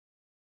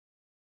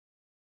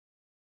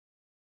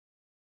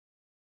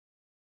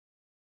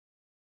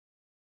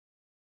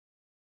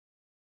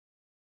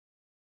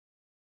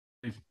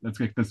Let's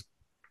get this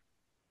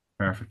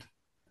perfect.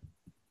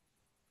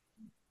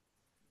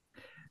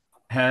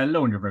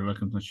 Hello and you're very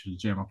welcome to the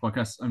JMR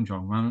podcast. I'm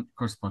John Mann. Of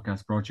course, the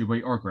podcast brought to you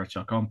by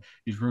orgretch.com.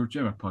 Use root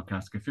JMR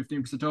podcast. Get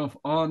 15% off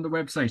on the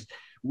website.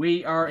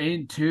 We are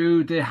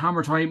into the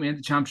hammer time in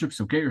the championship,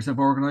 so get yourself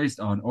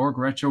organised on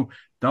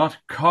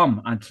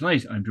orgretch.com. And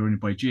tonight I'm joined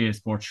by GA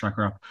Sports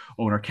Tracker app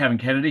owner Kevin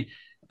Kennedy,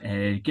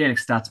 Gaelic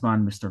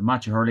statsman Mr.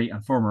 Matthew Hurley,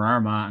 and former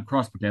Armagh and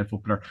Crossbrook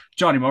footballer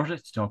Johnny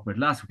Murtagh to talk about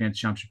last weekend's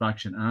championship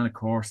action and, of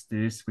course,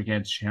 this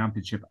weekend's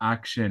championship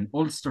action.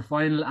 Ulster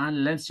final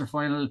and Leinster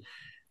final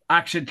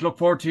action to look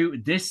forward to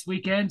this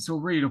weekend. So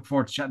really look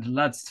forward to chatting to the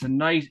lads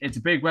tonight. It's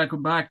a big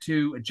welcome back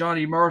to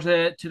Johnny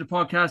Murtagh to the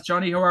podcast.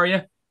 Johnny, how are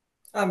you?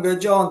 I'm good,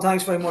 John.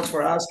 Thanks very much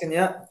for asking.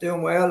 Yeah,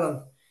 doing well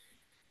and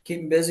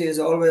keeping busy as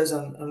always,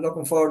 and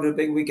looking forward to a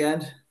big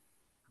weekend.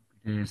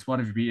 Yes, what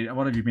have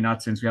you been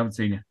at since we haven't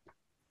seen you?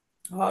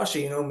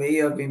 Actually, you know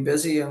me, I've been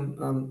busy.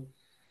 I'm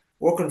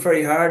working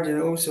very hard,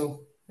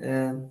 so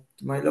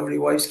my lovely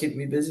wife's keeping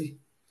me busy.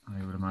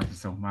 I would imagine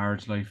so.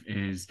 Marriage life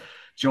is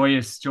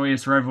joyous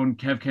for everyone.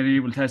 Kev Kennedy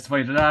will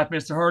testify to that.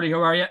 Mr. Hurley,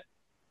 how are you?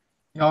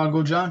 Yeah, all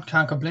good, John.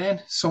 Can't complain.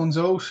 Sun's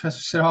out, as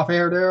we said off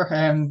air there.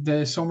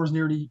 The summer's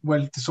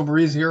the summer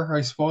is here,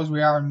 I suppose.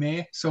 We are in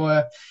May.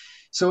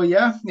 So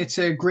yeah, it's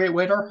a great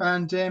weather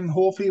and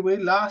hopefully it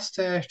will last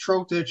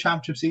throughout the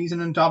championship season,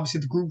 and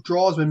obviously the group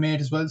draws been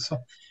made as well. So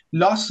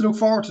lots to look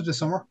forward to this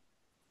summer.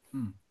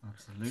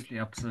 Absolutely.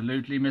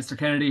 Mr.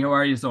 Kennedy, how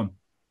are you, son?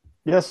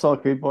 Yes, all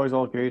good, boys,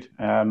 all good.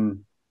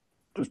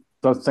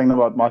 Just thinking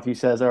about Matthew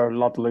says there, a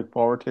lot to look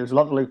forward to. There's a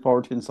lot to look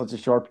forward to in such a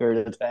short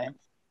period of time.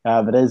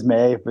 It is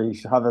May. We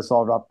should have this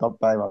all wrapped up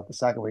by the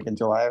second week in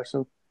July or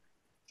so.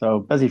 So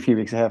busy few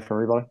weeks ahead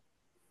for everybody.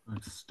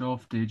 Good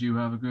stuff. Did you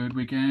have a good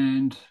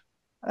weekend?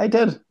 I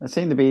did. It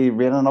seemed to be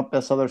raining up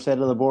this other side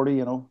of the border,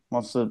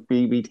 Once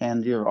we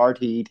tend to, or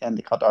RTE tend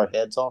to cut our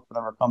heads off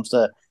whenever it comes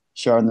to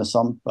sharing the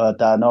sun. But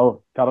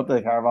no, got up to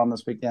the caravan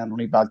this weekend,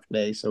 only back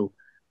today, so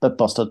a bit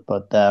busted,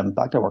 but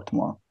back to work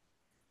tomorrow.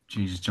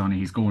 Jesus, Johnny,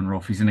 he's going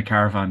rough. He's in a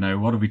caravan now.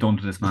 What have we done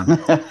to this man?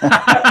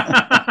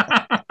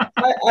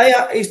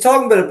 He's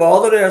talking about a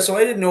bother there, so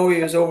I didn't know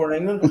he was over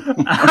in England.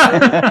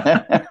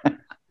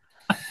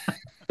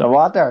 The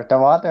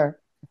water.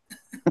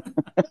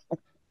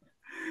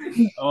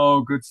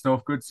 Oh, good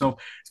stuff. I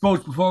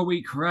suppose before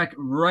we crack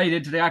right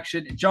into the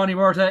action, Johnny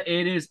Murtagh,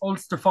 it is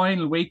Ulster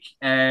final week.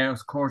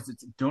 Of course,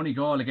 it's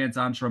Donegal against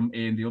Antrim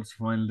in the Ulster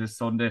final this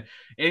Sunday.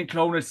 In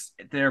Clones,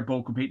 they're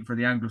both competing for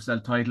the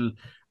Anglo-Celt title.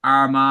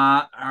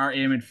 Armagh are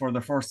aiming for the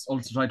first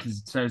Ulster title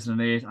since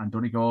 2008, and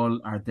Donegal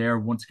are there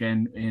once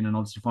again in an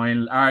Ulster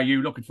final. Are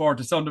you looking forward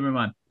to Sunday, my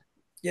man?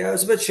 Yeah, I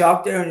was a bit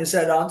shocked there when you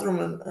said Antrim,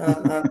 and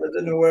I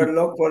didn't know where to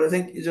look, but I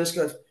think you just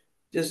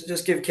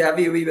give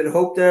Kevy a wee bit of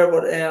hope there.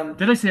 But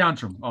did I say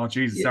Antrim? Oh,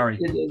 Jesus, sorry.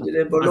 You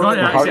did, but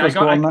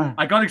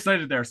I got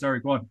excited there. Sorry,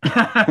 go on.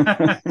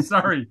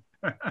 Sorry.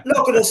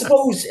 Look, I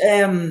suppose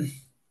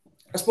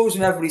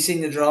whenever we seen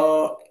the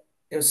draw,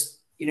 it was,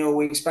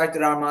 we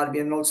expected Armagh to be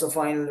in an Ulster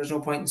final. There's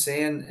no point in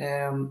saying.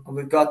 And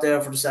we've got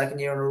there for the second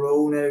year in a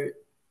row now.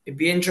 It'd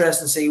be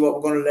interesting to see what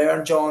we're going to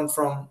learn, John,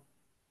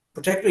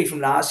 particularly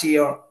from last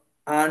year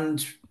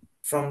and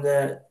from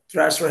the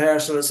dress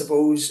rehearsal, I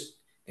suppose,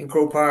 in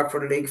Croke Park for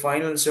the league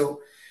final.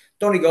 So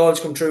Donegal's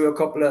come through a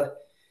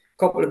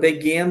couple of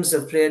big games.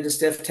 They've played the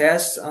stiff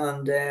test,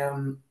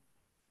 and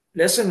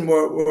listen,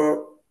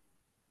 we're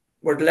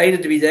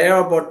delighted to be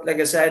there. But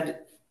like I said,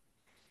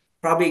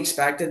 probably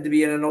expected to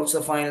be in an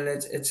Ulster final.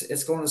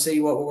 It's going to see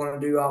what we're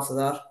going to do after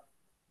that.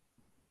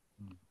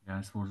 Yeah,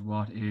 I suppose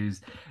what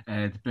is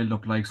the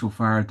build-up like so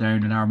far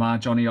down in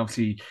Armagh, Johnny?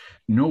 Obviously,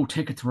 no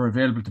tickets were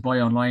available to buy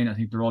online. I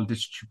think they're all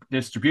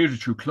distributed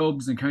through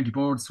clubs and county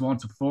boards, so on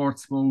and so forth. I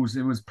suppose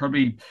it was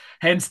probably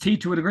hence tea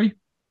to a degree.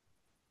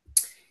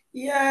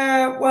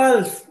 Yeah,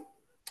 well,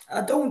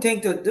 I don't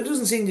think that there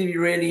doesn't seem to be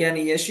really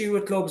any issue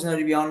with clubs now,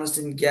 to be honest,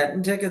 in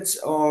getting tickets,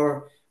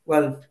 or,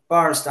 well,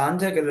 bar a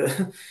stand ticket.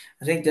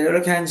 I think they're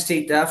a hens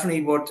teeth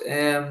definitely, but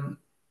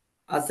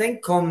I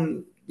think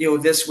come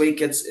this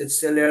week it's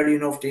still early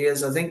enough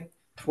days. I think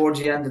towards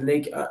the end of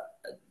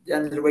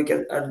the week,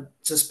 I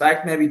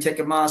suspect maybe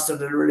Ticketmaster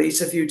will release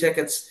a few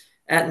tickets.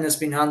 Anything that's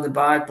been handed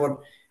back, but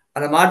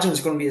I'd imagine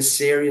it's going to be a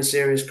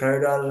serious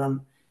crowd at it, and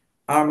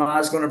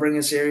Armagh is going to bring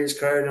a serious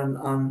crowd, and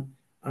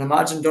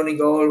imagine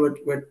Donegal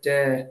with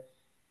Jim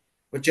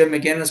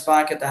McGuinness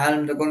back at the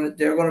helm. They're going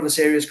to have a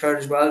serious crowd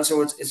as well.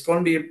 So it's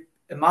going to be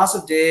a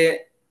massive day.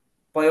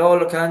 By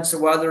all accounts,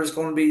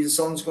 the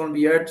sun's going to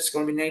be out. It's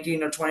going to be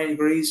 19 or 20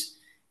 degrees.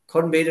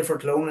 Couldn't beat it for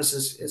Clones.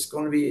 It's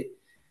going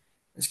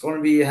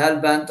to be hell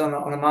bent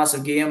on a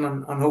massive game,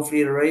 and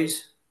hopefully it'll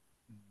rise.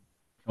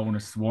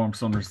 Clones, warm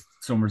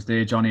summer's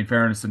day, Johnny, in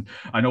fairness. And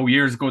I know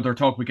years ago they were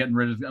talking about getting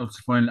rid of the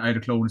Ulster final out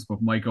of Clones,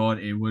 but my God,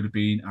 it would have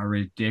been a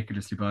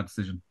ridiculously bad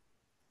decision.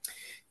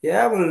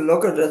 Yeah, well,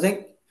 look at, I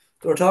think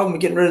they were talking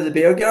about getting rid of the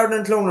beer garden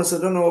in Clones. I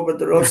don't know about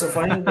the Ulster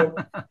final,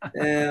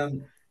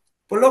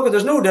 but look,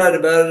 there's no doubt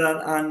about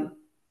it, and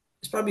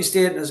it's probably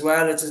stating as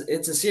well.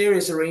 It's a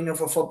serious arena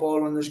for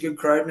football when there's good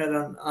crowd in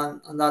it,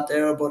 and that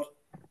there. But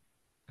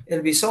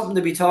it'll be something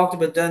to be talked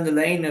about down the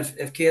line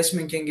if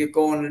Casement can get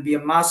going. It'll be a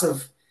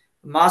massive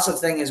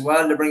thing as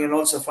well to bring an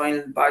Ulster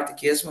final back to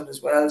Casement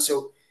as well.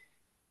 So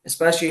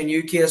especially in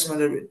New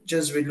Casement,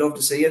 we'd love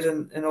to see it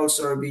in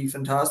Ulster. It'd be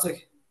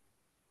fantastic.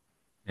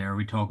 There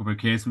we talk about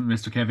Casement,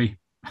 Mr. Kevy.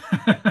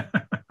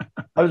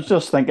 I was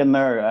just thinking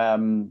there,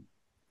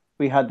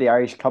 we had the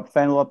Irish Cup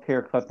final up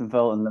here,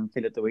 Cliftonville and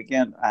Linfield at the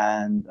weekend,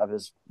 and I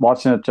was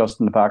watching it just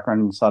in the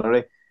background on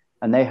Saturday,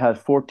 and they had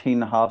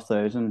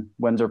 14,500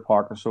 Windsor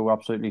Park or so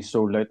absolutely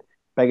sold out.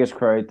 Biggest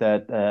crowd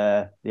that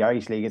the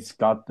Irish League has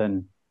got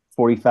in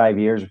 45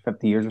 years or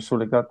 50 years or so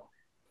like that.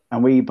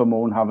 And we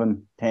bemoan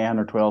having 10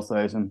 or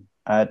 12,000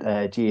 at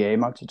a GA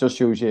match. It just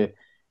shows you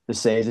the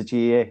size of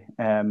GA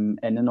in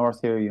the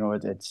north here.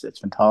 It's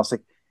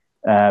fantastic.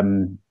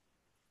 Um,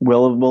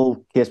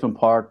 will Casement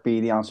Park be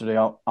the answer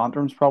to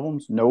Antrim's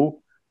problems?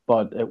 No,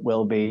 but it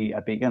will be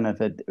a beacon if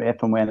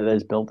and when it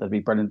is built. It'd be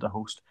brilliant to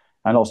host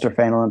an Ulster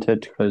final into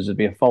it because it'd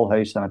be a full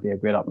house and it'd be a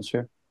great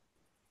atmosphere.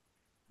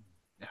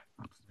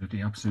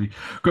 Absolutely.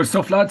 Good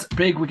stuff, lads.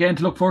 Big weekend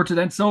to look forward to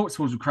then. So I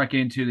suppose we'll crack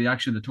into the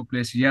action that took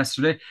place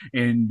yesterday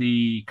in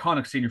the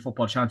Connacht Senior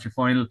Football Championship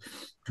final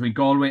between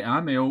Galway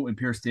and Mayo in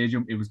Pearse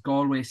Stadium. It was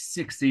Galway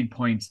 16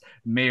 points,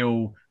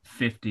 Mayo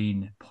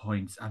 15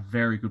 points. A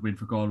very good win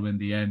for Galway in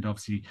the end.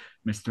 Obviously,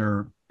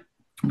 Mr.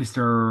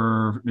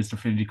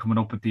 Finley coming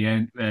up at the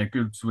end,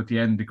 good with the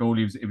end. The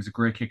goalie, it was a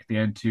great kick at the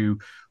end to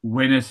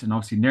win it, and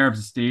obviously nerves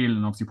of steel.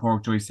 And obviously,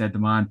 Pork Joy said the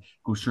man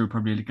goes through,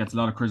 probably gets a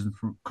lot of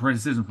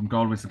criticism from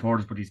Galway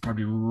supporters, but he's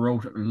probably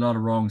wrote a lot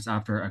of wrongs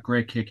after a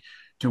great kick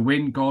to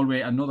win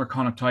Galway another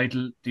Connacht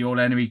title. The old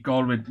enemy,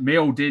 Galway.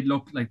 Mayo did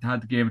look like they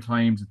had the game at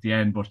times at the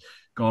end, but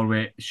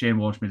Galway, Shane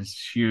Walsh made a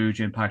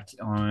huge impact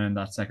on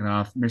that second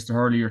half. Mr.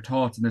 Hurley, your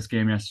thoughts on this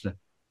game yesterday?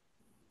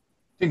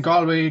 I think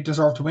Galway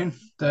deserved to win.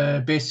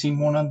 The base team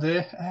won on the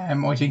day.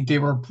 I think they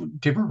were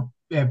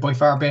by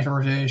far better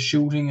at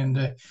shooting and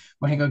I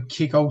think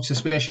kick-outs,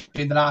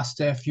 especially in the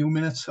last few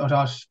minutes. I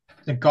thought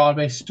that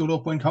Galway stood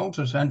up when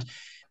counted, and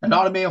a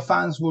lot of Mayo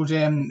fans would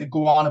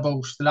go on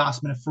about the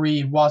last minute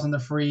free. It wasn't a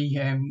free.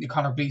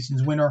 Conor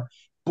Gleeson's winner.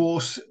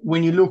 But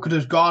when you look at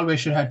it, Galway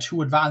should have had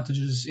two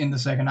advantages in the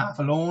second half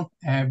alone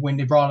when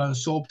they brought out a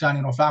sub,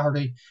 Daniel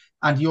O'Flaherty,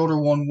 and the other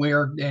one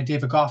where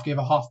David Goff gave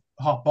a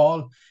hot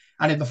ball.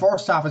 And in the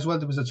first half as well,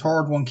 there was a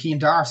third one, Cian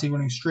Darcy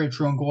running straight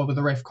through and goal, but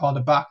the ref called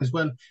it back as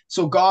well.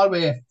 So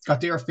Galway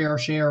got their fair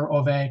share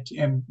of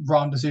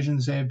wrong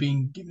decisions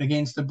being given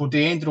against them, but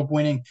they ended up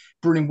winning,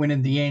 brilliant win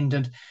in the end.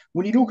 And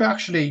when you look,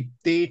 actually,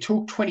 they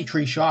took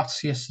 23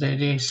 shots yesterday.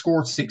 They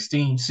scored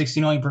 16,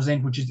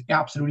 69%, which is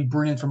absolutely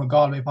brilliant from a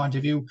Galway point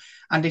of view.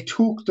 And they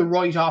took the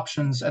right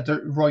options at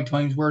the right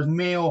times, whereas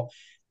Mayo,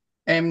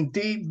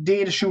 they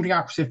had a shooting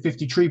accuracy of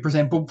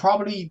 53%, but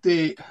probably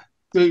the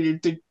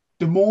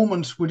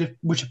moment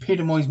which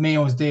epitomised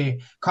Mayo's day.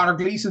 Conor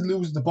Gleeson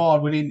loses the ball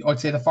within, I'd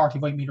say, the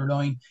 45-metre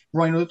line.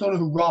 Ryan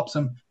O'Donoghue robs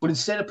him, but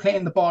instead of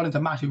playing the ball into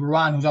Matthew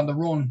Moran, who's on the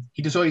run,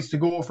 he decides to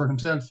go for it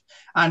himself.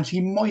 And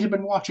he might have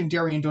been watching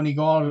Derry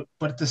Donegal,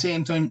 but at the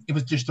same time, it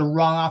was just the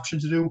wrong option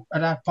to do at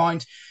that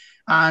point.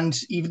 And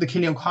even the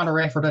Killian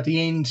O'Connor effort at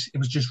the end, it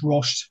was just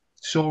rushed,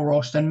 so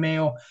rushed. And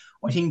Mayo,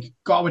 I think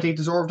Galway, they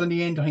deserved in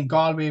the end. I think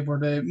Galway were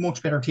the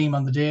much better team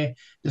on the day,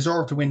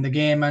 deserved to win the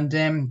game.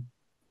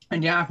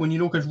 And yeah, when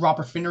you look at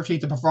Robert Finnerty,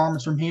 the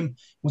performance from him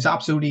was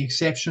absolutely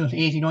exceptional.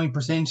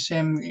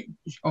 89%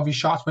 of his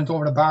shots went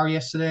over the bar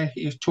yesterday.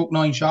 He took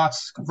 9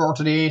 shots,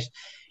 converted 8.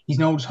 He's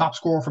now the top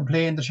scorer from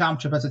playing the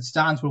championship as it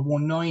stands with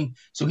 1-9.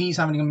 So he's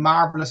having a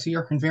marvellous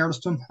year in fairness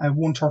to him.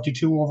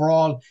 132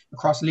 overall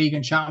across the league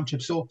and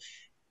championship. So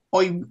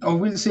I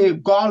will say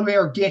Galway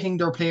are getting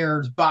their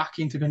players back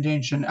into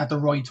contention at the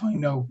right time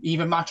now.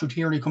 Even Matthew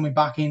Tierney coming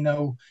back in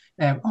now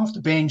off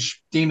the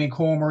bench. Damien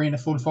Comer in a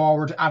full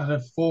forward, added a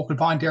focal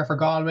point there for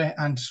Galway.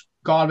 And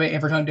Galway,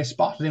 every time they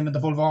spotted him in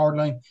the full forward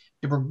line,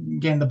 they were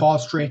getting the ball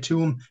straight to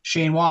him.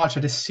 Shane Walsh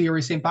had a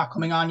serious impact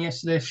coming on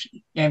yesterday.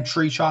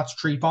 3 shots,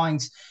 3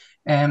 points.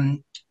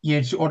 You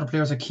had other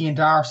players like Cian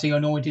Darcy. I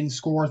know he didn't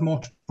score as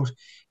much, but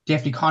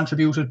definitely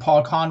contributed.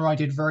 Paul Conroy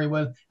did very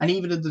well. And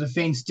even in the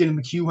defence, Dylan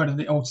McHugh had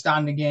an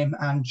outstanding game,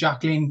 and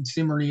Jack Lynn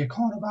similarly at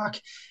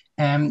cornerback.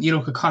 You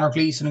look at Conor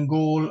Gleeson in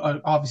goal.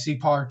 Obviously,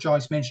 Paul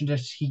Joyce mentioned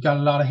it. He got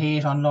a lot of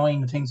hate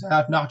online and things like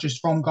that, not just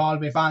from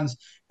Galway fans,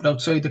 but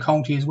outside the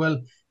county as well.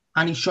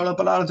 And he shut up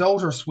a lot of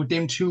doubters with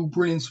them 2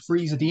 brilliant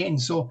frees at the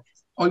end. So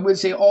I will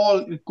say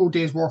all good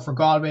days work for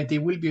Galway. They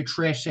will be a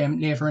threat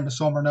later in the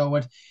summer now.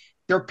 And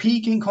they're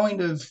peaking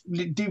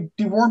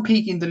they weren't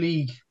peaking the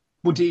league,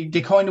 but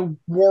they kind of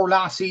were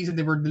last season.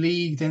 They were the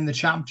league, then the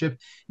championship,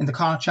 and the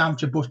Connacht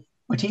championship. But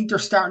I think they're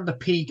starting to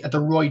peak at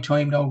the right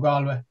time now,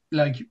 Galway.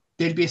 Like,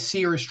 they'll be a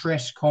serious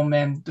threat come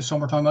the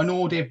summertime. I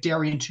know they have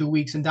Derry in 2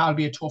 weeks, and that'll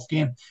be a tough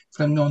game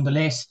for them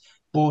nonetheless.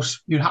 But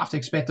you'd have to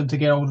expect them to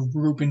get out of the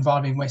group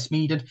involving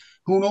Westmeath. And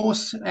who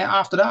knows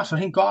after that? I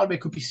think Galway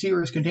could be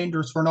serious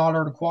contenders for an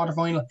All-Ireland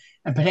quarter-final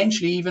and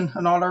potentially even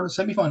an All-Ireland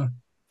semi-final.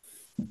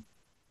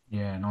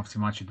 Yeah, and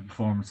obviously matching the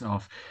performance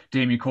of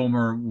Damien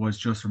Comer was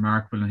just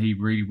remarkable, and he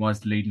really was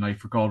the leading light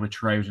for Galway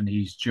throughout, and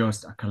he's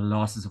just a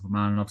colossus of a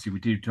man. And obviously, we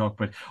did talk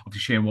about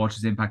obviously Shane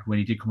Walsh's impact when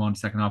he did come on the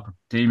second half. But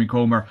Damien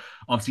Comer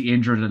obviously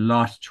injured a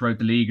lot throughout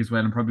the league as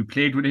well, and probably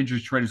played with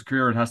injuries throughout his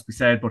career. It has to be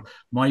said, but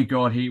my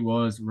God, he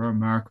was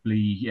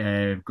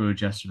remarkably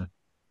good yesterday.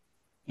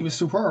 He was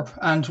superb.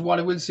 And what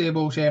I will say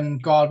about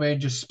Galway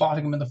just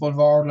spotting him in the full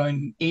forward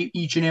line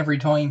each and every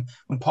time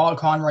when Paul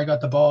Conroy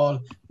got the ball,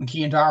 when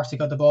Cian Darcy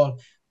got the ball,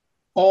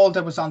 all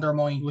that was on their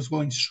mind was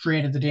going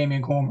straight at the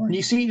Damien Comer. And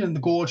you see it in the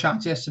goal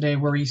chance yesterday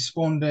where he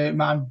spun the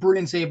man,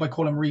 brilliant save by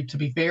Colin Reeve, to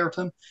be fair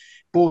to him.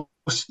 But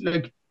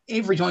like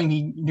every time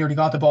he nearly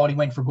got the ball, he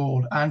went for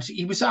goal. And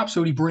he was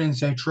absolutely brilliant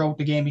throughout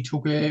the game. He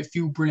took a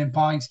few brilliant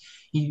points.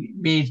 He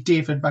made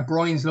David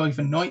McBrien's life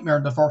a nightmare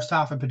in the first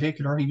half in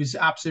particular. He was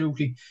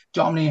absolutely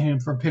dominating him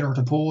from pillar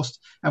to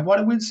post. And what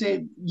I will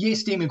say,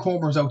 yes, Damien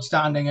Comer is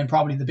outstanding and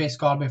probably the best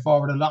Galway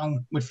forward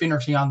along with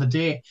Finnerty on the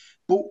day.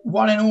 But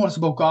what I noticed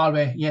about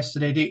Galway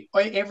yesterday,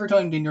 every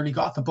time they nearly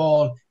got the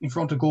ball in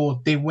front of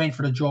goal, they went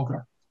for the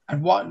juggler.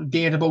 And what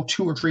they had about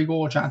 2 or 3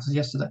 goal chances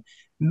yesterday.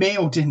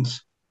 Mayo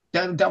didn't.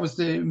 That was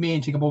the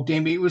main thing about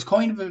them. It was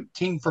kind of a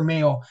thing for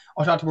Mayo.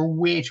 I thought they were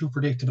way too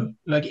predictable.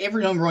 Like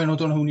every time Ryan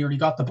O'Donoghue nearly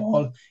got the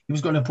ball, he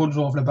was going to put it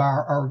over the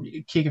bar or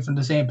kick it from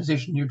the same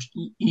position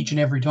each and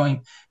every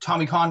time.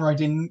 Tommy Conroy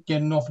didn't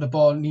get enough of the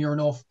ball near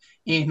enough.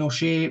 Aidan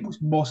O'Shea was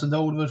busted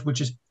out of it,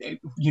 which is,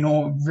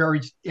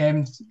 very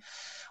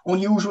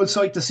unusual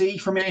sight to see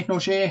from Aidan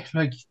O'Shea.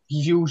 Like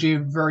he's usually a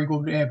very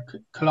good,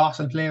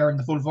 colossal player in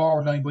the full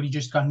forward line, but he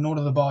just got none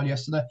of the ball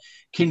yesterday.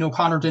 Cian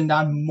O'Connor didn't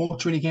that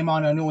much when he came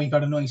on. I know he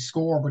got a nice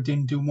score, but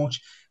didn't do much.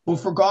 But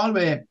for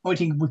Galway, I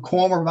think with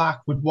Comer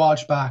back, with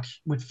Walsh back,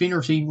 with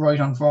Finnerty right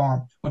on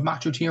form, with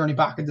Matthew Tierney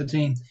back in the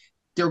team,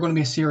 they're going to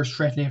be a serious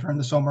threat later in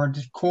the summer. And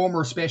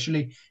Comer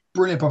especially,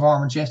 brilliant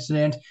performance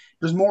yesterday. And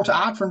there's more to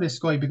add from this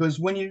guy because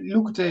when you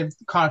look at the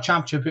kind of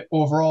championship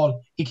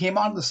overall, he came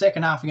on in the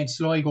second half against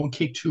Sligo and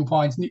kicked 2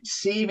 points,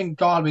 saving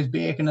Galway's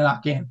bacon in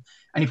that game.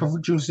 And he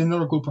produced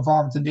another good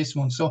performance in this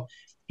one. So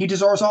he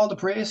deserves all the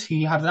praise.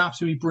 He had an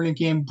absolutely brilliant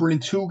game,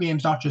 brilliant 2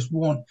 games, not just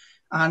one.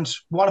 And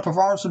what a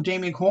performance from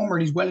Damien Comer.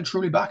 He's well and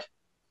truly back.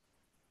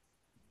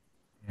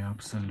 Yeah,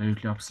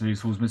 absolutely, absolutely.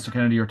 So, Mr.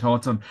 Kennedy, your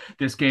thoughts on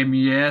this game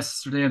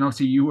yesterday? And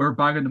obviously, you were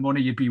bagging the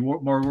money. You'd be more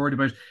worried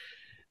about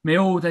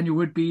Mayo than you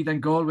would be than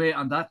Galway,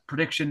 and that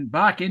prediction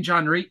back in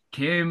January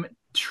came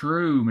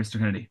true, Mr.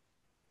 Kennedy.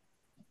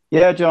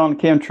 Yeah, John,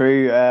 came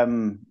true.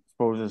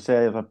 Suppose I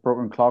say if I've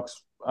broken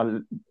clocks,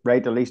 I'll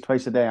write at least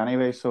twice a day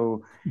anyway.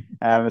 So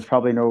it's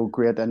probably no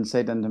great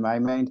insight into my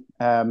mind.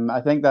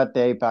 I think that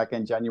day back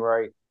in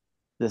January,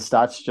 the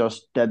stats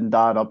just didn't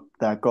add up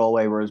that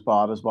Galway were as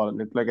bad as what it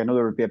looked like. I know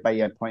they were beat by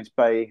 8 points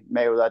by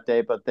Mayo that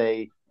day, but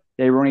they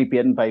were only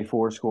beaten by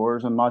 4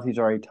 scores. And Matthew's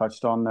already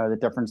touched on the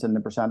difference in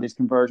the percentage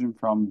conversion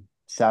from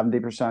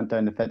 70%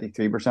 down to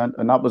 53%.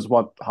 And that was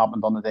what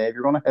happened on the day. If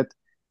you're going to hit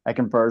a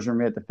conversion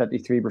rate to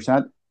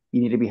 53%,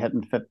 you need to be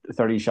hitting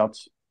 30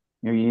 shots.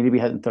 You need to be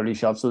hitting 30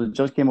 shots. So it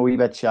just came a wee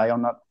bit shy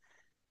on that.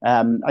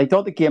 I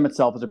thought the game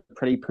itself was a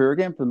pretty poor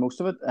game for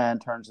most of it in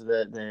terms of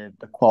the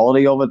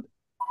quality of it.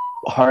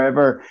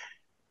 However,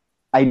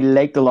 I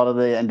liked a lot of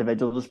the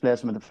individual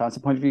displays from a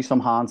defensive point of view. Some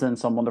hands in,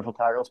 some wonderful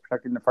tackles,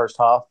 particularly in the first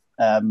half.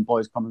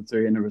 Boys coming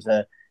through, and there was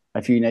a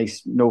few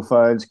nice no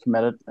fouls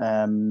committed,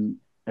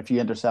 a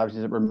few interceptions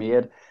that were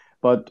made.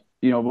 But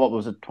what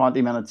was it?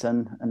 20 minutes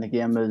in, and the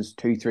game is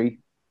 2-3.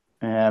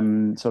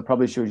 So it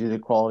probably shows you the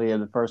quality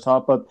of the first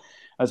half. But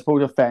I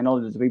suppose a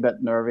final is a wee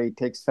bit nervy. It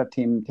takes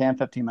 10,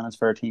 15 minutes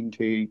for a team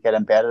to get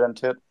embedded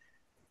into it.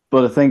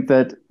 But I think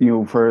that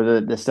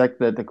for the stick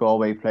that the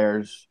Galway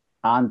players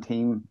and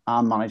team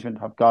and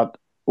management have got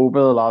over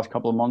the last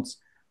couple of months,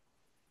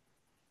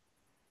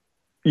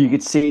 you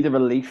could see the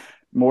relief,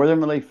 more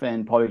than relief,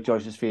 in Paulie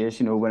Joyce's face.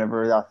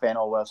 Whenever that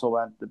final whistle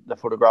went, the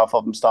photograph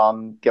of him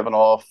standing, giving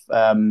off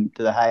to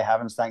the high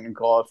heavens, thanking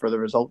God for the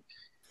result.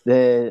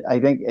 I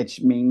think it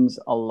means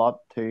a lot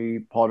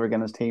to Padraig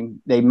and his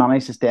team. They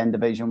managed to stay in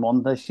Division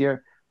 1 this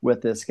year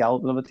with the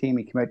skeleton of a team.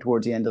 He came out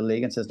towards the end of the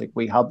league and says,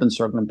 we have been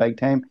circling big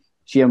time.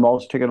 Shane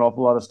Walsh took an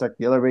awful lot of stick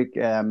the other week.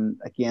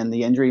 Again,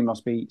 the injury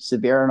must be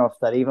severe enough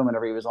that even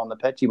whenever he was on the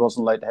pitch, he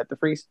wasn't allowed to hit the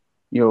freeze.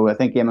 I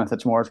think Eamon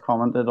Fitzmaurice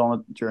commented on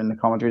it during the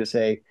commentary to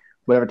say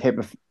whatever type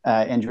of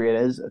injury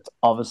it is, it's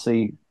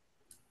obviously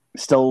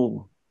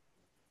still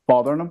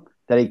bothering him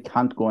that he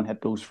can't go and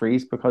hit those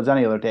frees, because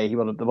any other day they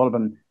would have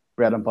been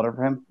bread and butter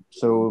for him.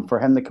 So for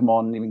him to come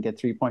on and even get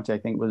 3 points, I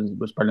think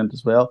was brilliant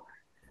as well.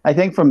 I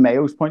think from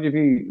Mayo's point of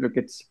view, look,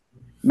 it's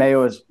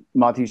Mayo, as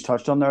Matthew's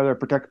touched on there, they're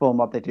predictable in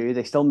what they do.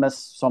 They still miss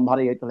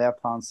somebody out the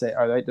left-hand side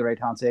or out the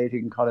right-hand side who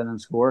can cut in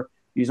and score.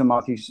 Using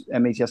Matthew's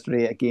image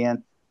yesterday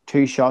again,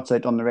 2 shots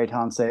out on the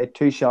right-hand side,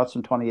 2 shots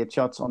from 28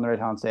 shots on the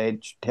right-hand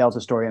side, tells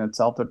a story in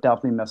itself. They're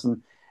definitely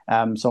missing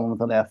someone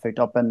with a left foot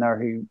up in there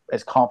who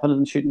is confident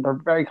in shooting. They're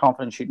very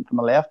confident shooting from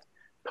the left,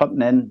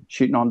 cutting in,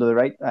 shooting onto the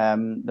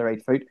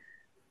right foot.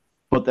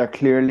 But they're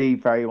clearly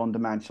very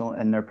one-dimensional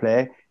in their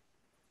play.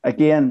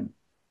 Again,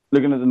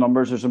 looking at the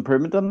numbers, there's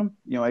improvement in them.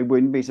 I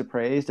wouldn't be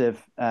surprised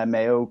if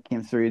Mayo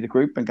came through the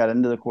group and got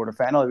into the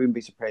quarterfinal. I wouldn't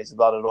be surprised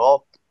about it at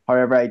all.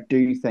 However, I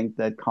do think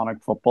that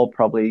Connacht football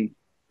probably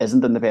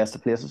isn't in the best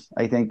of places.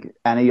 I think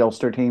any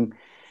Ulster team,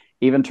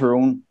 even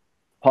Tyrone,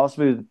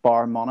 possibly with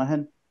bar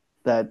Monaghan,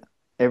 that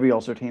every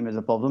Ulster team is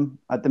above them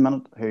at the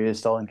minute, who is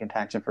still in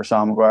contention for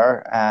Sam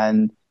Maguire.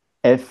 And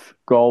if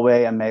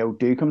Galway and Mayo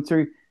do come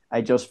through,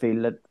 I just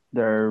feel that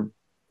the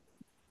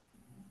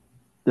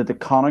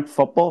Connacht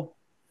football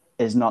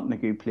is not in a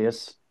good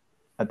place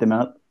at the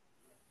minute,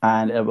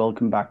 and it will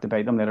come back to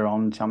bite them later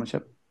on in the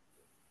championship.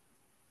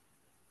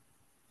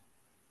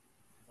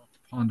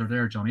 Ponder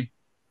there, Johnny.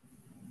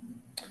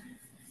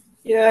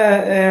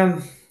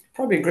 Yeah,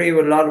 probably agree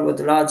with a lot of what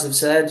the lads have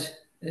said.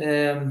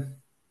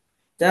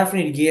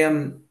 Definitely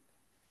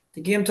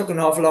the game took an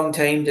awful long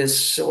time to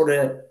sort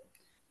of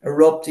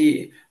erupt.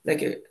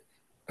 Like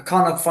a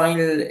Connacht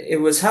final, it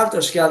was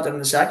helter skelter in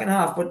the second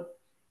half, but it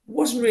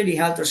wasn't really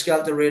helter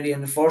skelter really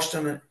in the first.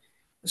 And it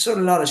was sort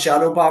of a lot of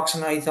shadow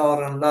boxing, I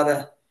thought, and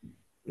a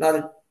lot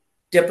of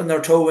dipping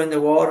their toe in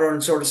the water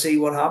and sort of see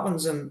what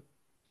happens. And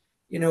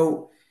you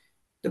know,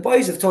 the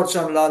boys have touched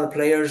on a lot of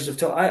players.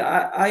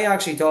 I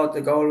actually thought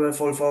the Galway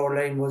full forward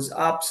line was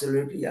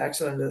absolutely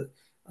excellent.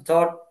 I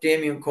thought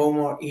Damien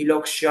Comer, he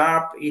looked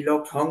sharp, he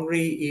looked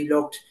hungry, he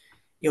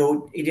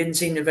didn't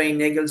seem to find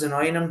niggles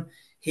annoying him.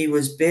 He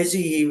was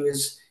busy,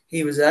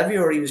 he was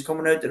everywhere. He was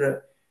coming out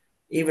to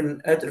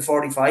even out to the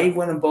 45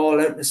 winning ball,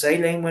 out in the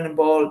sideline winning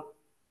ball.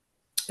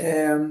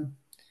 Um,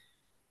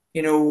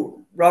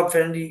 Rob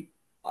Finley,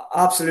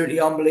 absolutely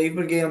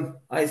unbelievable game.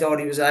 I thought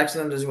he was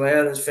excellent as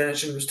well. His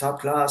finishing was top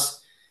class.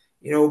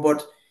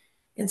 But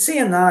in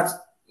saying that,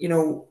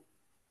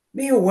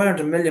 Mayo weren't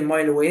a million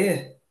mile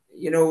away.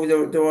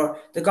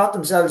 They got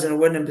themselves in a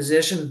winning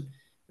position,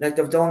 like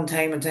they've done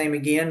time and time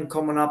again,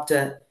 coming up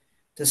to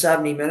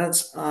 70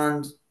 minutes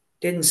and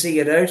didn't see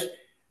it out.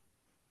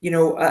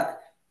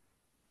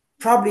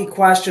 Probably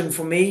question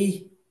for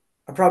me.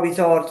 I probably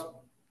thought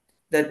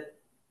that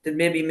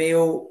maybe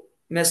Mayo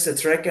missed the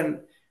trick,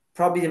 and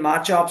probably the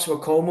matchups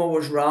with Como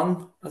was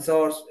wrong. I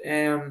thought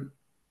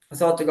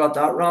they got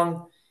that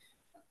wrong.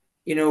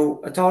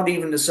 I thought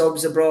even the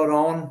subs they brought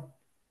on,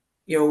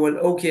 well,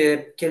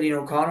 okay, Killian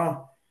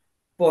O'Connor,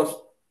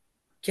 but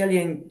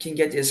Killian can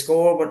get you a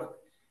score, but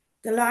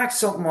they lacked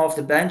something off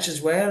the bench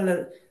as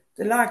well.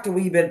 They lacked a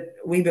wee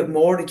bit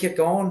more to kick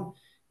on.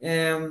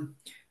 Um,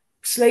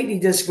 Slightly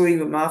disagree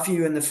with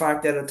Matthew in the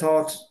fact that I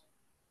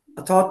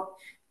thought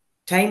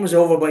time was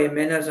over by a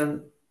minute,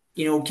 and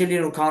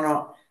Killian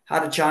O'Connor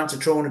had a chance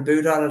of throwing a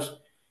boot at it.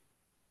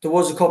 There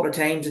was a couple of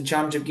times in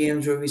championship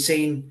games where we've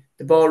seen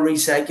the ball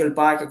recycled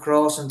back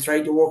across and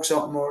tried to work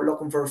something or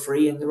looking for a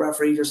free, and the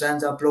referee just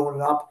ends up blowing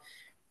it up.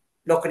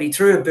 Look, he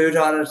threw a boot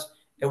at it.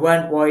 It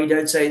went wide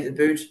outside the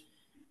boot.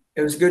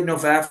 It was a good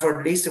enough effort.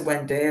 At least it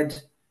went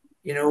dead,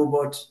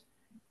 but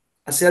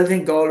I still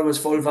think Galway was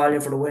full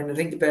value for the win. I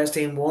think the best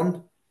team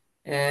won.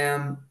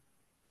 Um,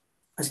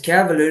 as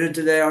Kev alluded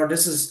to there,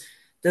 this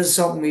is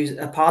something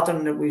a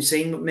pattern that we've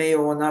seen with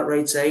Mayo on that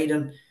right side,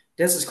 and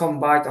this is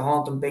coming back to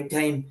haunt them big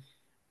time.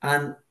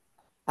 And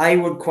I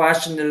would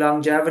question the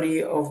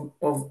longevity of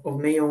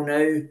Mayo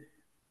now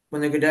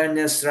when they go down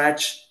this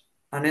stretch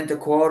and into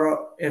quarter.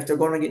 If they're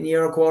going to get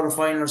near a quarter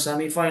final or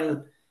semi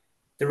final,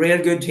 the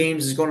real good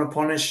teams is going to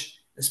punish,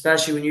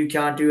 especially when you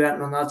can't do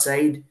anything on that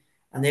side,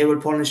 and they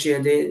will punish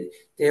you.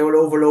 They will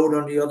overload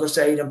on the other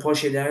side and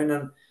push you down,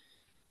 and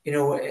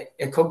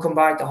it could come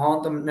back to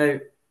haunt them now.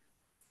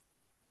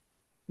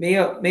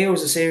 Mayo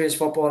is a serious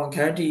footballing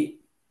county,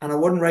 and I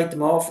wouldn't write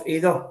them off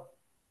either.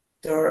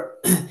 They're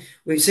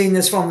we've seen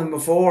this from them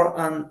before,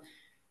 and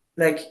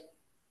like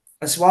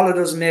a swallow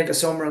doesn't make a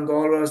summer in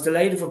Galway. I was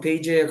delighted for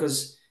PJ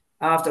because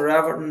after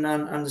Everton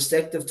and the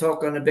stick they've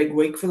took on a big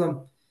week for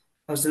them,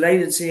 I was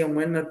delighted to see him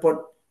win it.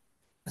 But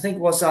I think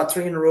what's that,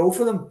 three in a row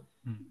for them?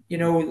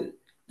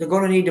 They're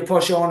going to need to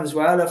push on as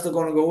well if they're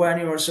going to go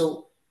anywhere.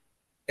 So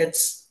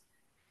it's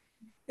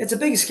it's a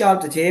big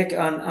scalp to take,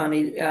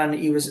 and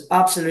he was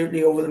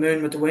absolutely over the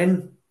moon with the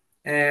win.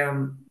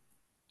 Um,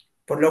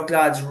 but look,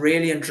 lads,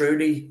 really and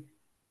truly,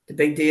 the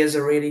big days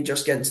are really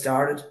just getting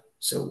started.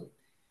 So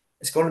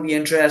it's going to be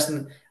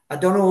interesting. I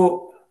don't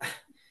know.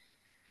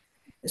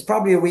 It's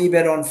probably a wee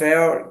bit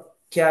unfair,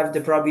 Kev,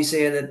 to probably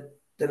say that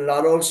a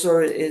lot of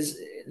Ulster is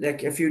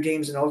like a few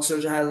teams in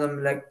Ulster have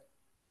them. Like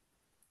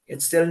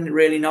it's still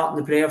really not in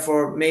the play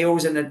for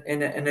Mayo's in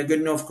a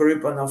good enough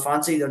group, and they'll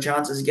fancy their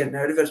chances of getting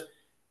out of it.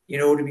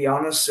 To be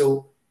honest.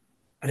 So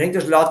I think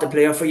there's a lot to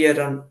play for yet,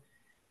 and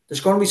there's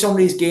going to be some of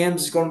these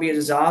games. It's going to be a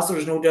disaster.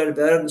 There's no doubt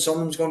about it. And some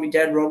of them's going to be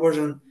dead rubbers,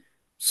 and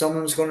some of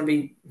them's going to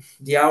be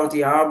the hour at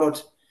the hour.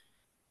 But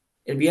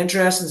it'll be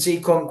interesting to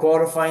see come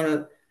quarter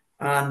final.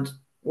 And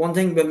one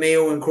thing about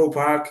Mayo and Croke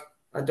Park,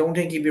 I don't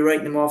think you'd be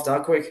writing them off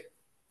that quick.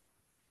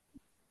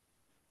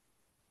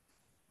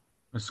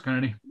 Mr.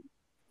 Kennedy.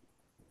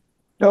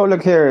 No,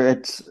 look here,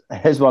 it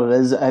is what it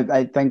is.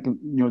 I think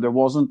there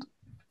wasn't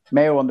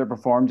Mayo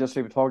underperformed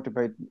yesterday. We talked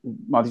about,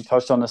 Matthew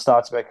touched on the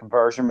stats about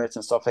conversion rates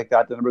and stuff like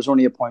that. And there was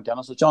only a point in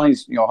it. So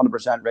Johnny's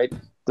 100% right.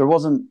 There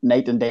wasn't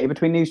night and day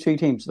between these two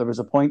teams. There was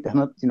a point in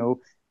it.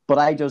 But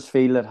I just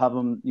feel that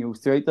having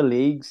throughout the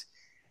leagues,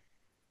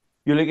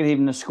 you look at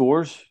even the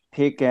scores.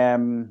 Take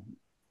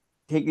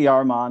the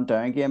Armagh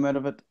down game out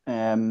of it.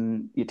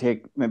 You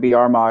take maybe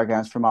Armagh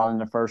against Fermanagh in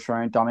the first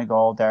round,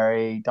 Donegal,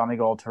 Derry,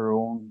 Donegal,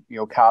 Tyrone,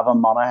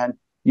 Cavan, Monaghan.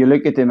 You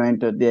look at the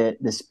amount of the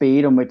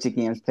speed on which the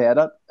game's played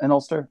at in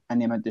Ulster and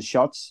the amount of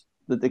shots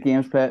that the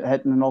game's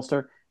hitting in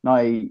Ulster. Now,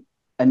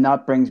 and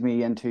that brings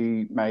me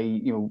into my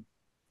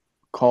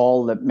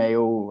call that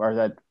Mayo or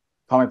that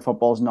comic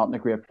football is not in a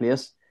great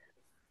place.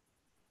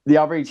 The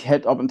average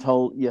hit up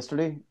until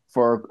yesterday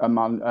for a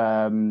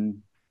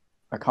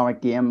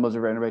comic game was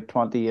around about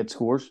 28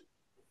 scores.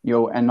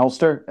 In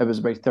Ulster it was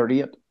about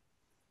 38.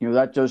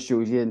 That just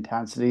shows you the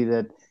intensity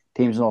that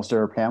teams in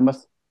Ulster are playing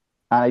with.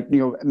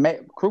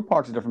 And Croke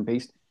Park's a different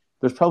beast.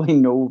 There's probably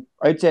no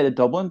outside of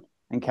Dublin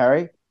and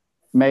Kerry.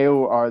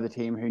 Mayo are the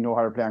team who know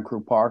how to play on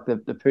Croke Park.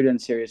 They've put in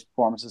serious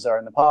performances there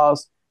in the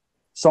past.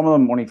 Some of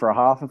them only for a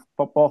half of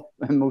football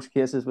in most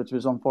cases, which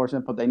was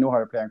unfortunate, but they know how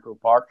to play on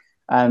Croke Park.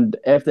 And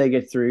if they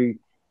get through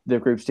the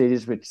group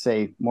stages, which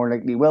say more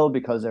likely will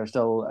because they're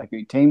still a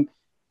good team,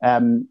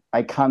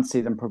 I can't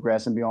see them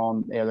progressing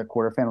beyond the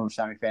quarterfinal or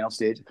semi-final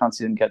stage. I can't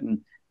see them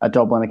getting a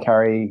Dublin, a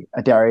Kerry,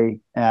 a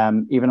Derry,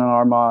 even an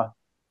Armagh.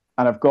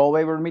 And if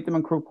Galway were to meet them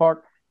in Croke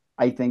Park,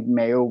 I think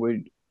Mayo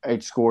would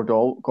outscore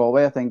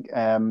Galway. I think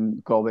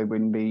Galway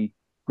wouldn't be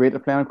great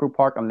at playing in Croke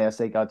Park unless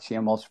they got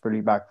Shane Walsh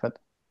fully back fit.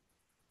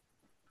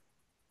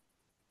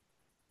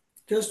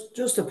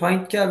 Just a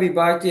point, Kevin,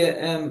 back to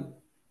you.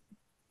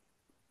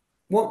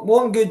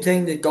 One good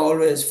thing that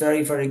Galway is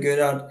very, very good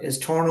at is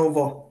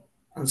turnover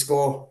and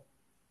score.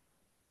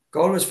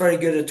 Galway is very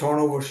good at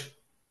turnovers,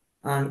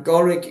 and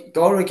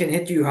Galway can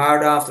hit you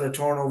hard after a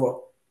turnover.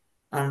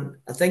 And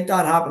I think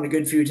that happened a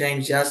good few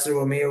times yesterday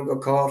when Mayo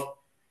got caught.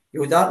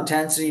 That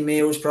intensity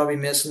Mayo was probably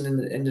missing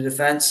in the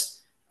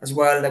defence as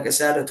well. Like I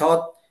said, I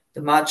thought the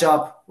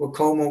matchup with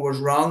Como was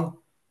wrong.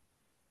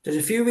 There's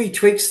a few wee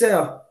tweaks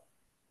there,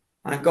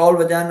 and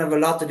Galway then have a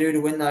lot to do to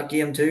win that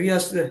game too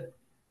yesterday.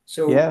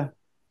 So yeah,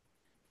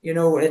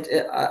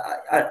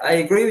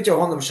 I agree with you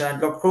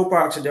 100%. Look, Croke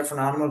Park's a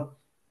different animal,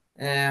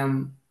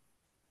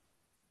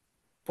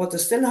 but they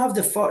still have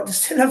a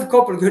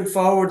couple of good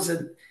forwards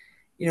and.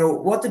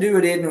 What to do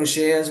with Aidan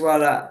O'Shea as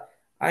well.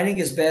 I think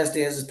his best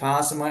days is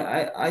past him.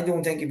 I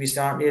don't think he'd be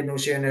starting Aidan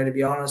O'Shea now, to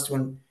be honest,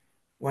 when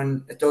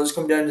it does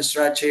come down the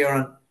stretch here.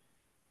 And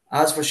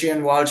as for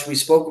Shane Walsh, we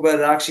spoke about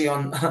it actually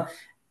on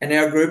in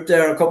our group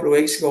there a couple of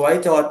weeks ago. I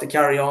thought the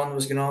carry on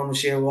was going on with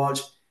Shane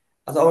Walsh.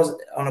 I thought it was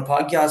on a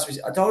podcast.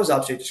 I thought it was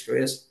absolute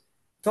disgrace. I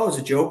thought it was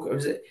a joke.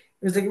 It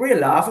was like a real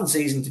laughing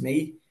season to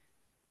me.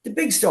 The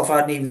big stuff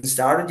hadn't even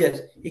started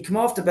yet. He came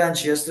off the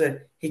bench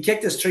yesterday. He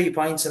kicked his 3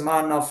 points, a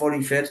man not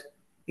fully fit.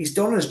 He's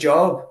done his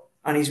job,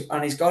 and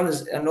he's got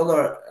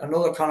another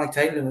Connacht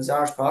title in his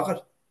arse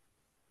pocket.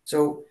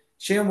 So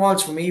Shane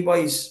Walsh for me,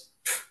 boys,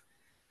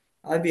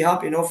 I'd be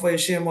happy enough with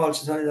Shane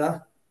Walsh to tell you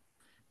that.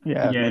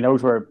 Yeah, I mean,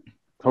 those were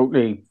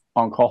totally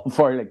uncalled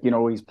for.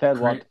 He's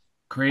played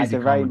crazy at the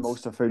very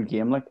most a full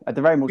game. At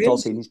the very most all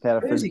season, he's played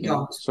a full game.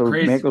 Comments. So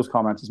make those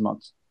comments as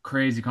much.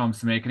 Crazy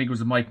comments to make. I think it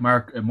was a Mike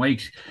Martin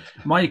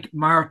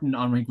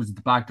on, I think it was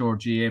the Backdoor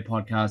GA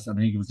podcast, and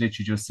I think it was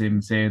literally just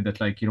him saying that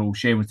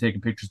Shane was taking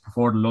pictures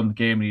before the London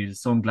game and he had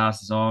his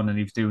sunglasses on and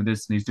he was doing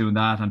this and he's doing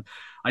that. And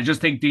I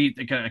just think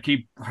I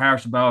keep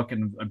harshing back,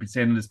 and I've been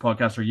saying in this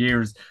podcast for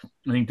years,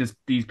 I think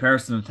these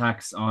personal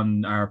attacks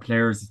on our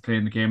players is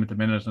playing the game at the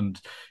minute, and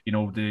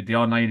the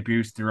online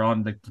abuse they're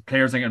on, the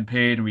players aren't getting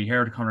paid, and we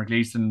heard Conor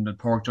Gleeson and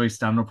Pork Joyce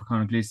standing up for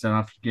Conor Gleeson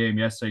after the game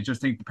yesterday. I just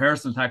think the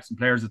personal attacks on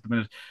players at the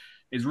minute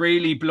is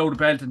really below the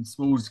belt. And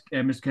suppose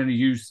Mr. Kennedy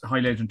used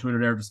highlighted on Twitter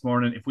there this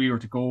morning. If we were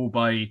to go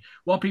by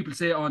what people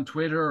say on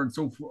Twitter and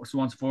so on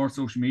and so forth,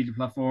 social media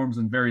platforms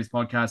and various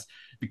podcasts,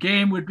 the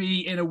game would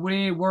be in a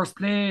way worse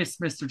place,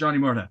 Mr. Johnny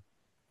Murtagh.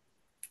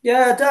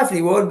 Yeah, it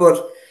definitely would.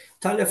 But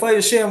tell you, if I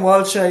was Shane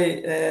Walsh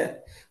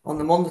on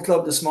the Monday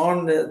Club this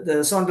morning,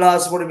 the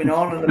sunglasses would have been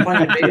on and the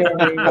pint of beer,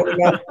 and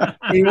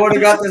he would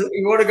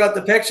have got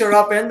the picture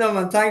up in them.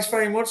 And thanks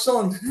very much,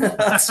 son.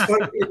 That's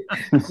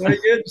very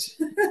good.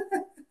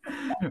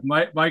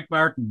 Mike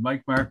Martin,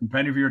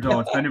 penny for your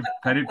thoughts.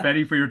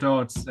 Penny for your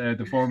thoughts.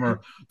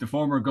 The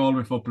former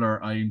Galway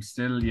footballer. I'm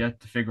still yet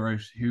to figure out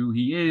who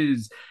he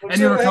is.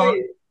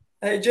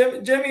 Hey,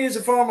 Jimmy is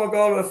a former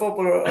Galway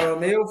footballer or a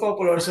Mayo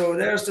footballer, so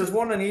there's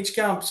one in each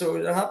camp,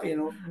 so they're happy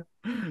enough.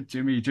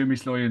 Jimmy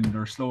Sloyan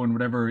or Sloan,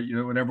 whatever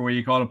way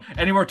you call him.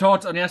 Any more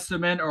thoughts on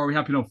yesterday, men, or are we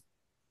happy enough?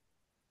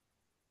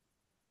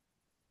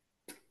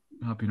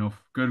 Happy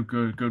enough. Good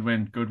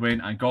win.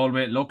 And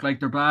Galway look like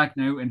they're back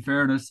now, in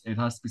fairness. It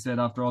has to be said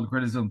after all the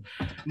criticism.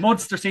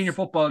 Munster Senior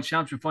Football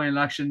Championship final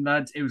action,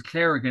 lads. It was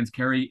Clare against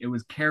Kerry. It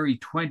was Kerry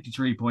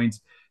 23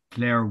 points,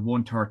 Clare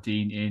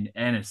 113 in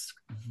Ennis.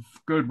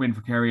 Good win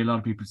for Kerry. A lot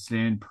of people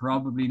saying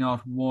probably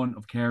not one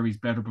of Kerry's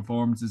better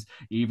performances,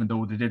 even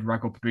though they did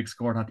rack up a big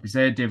score, it had to be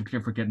said. David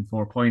Clifford getting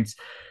 4 points.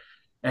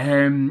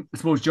 I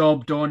suppose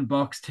job done,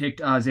 box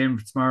ticked, as Eamon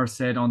Fitzmaurice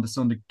said on the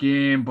Sunday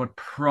game, but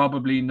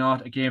probably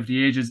not a game for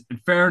the ages. In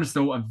fairness,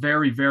 though, a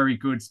very, very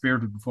good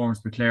spirited performance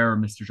by Clare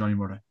and Mr. Johnny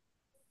Murray.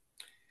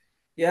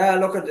 Yeah,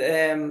 look at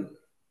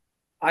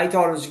I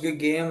thought it was a good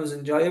game. It was an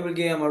enjoyable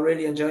game. I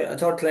really enjoyed. I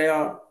thought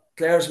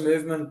Clare's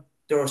movement.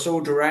 They were so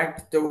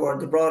direct. They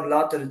brought a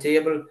lot to the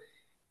table.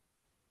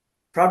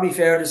 Probably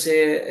fair to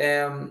say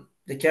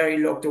the Kerry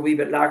looked a wee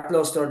bit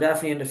lackluster.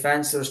 Definitely in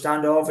defence, they're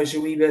standoffish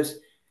a wee bit.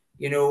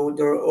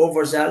 They're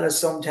overzealous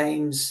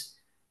sometimes.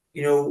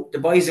 The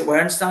boys that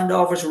weren't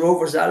standoffish were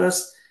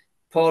overzealous.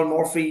 Paul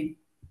Murphy,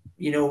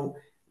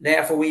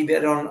 left a wee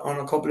bit on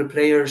a couple of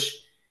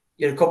players.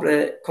 A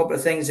couple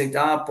of things like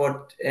that,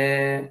 but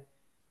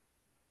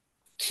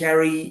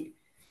Kerry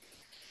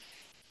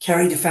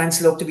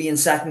defence looked to be in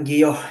second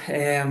gear.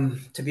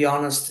 To be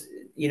honest,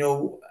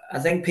 I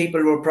think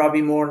people were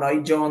probably more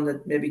annoyed, John,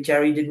 that maybe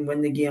Kerry didn't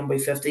win the game by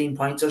 15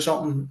 points or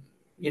something.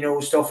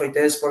 Stuff like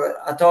this. But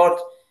I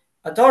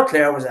thought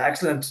Clare was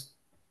excellent.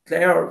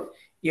 Clare,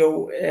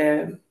 full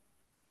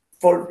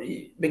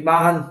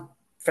McMahon,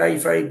 very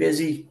very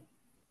busy,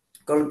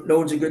 got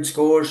loads of good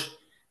scores.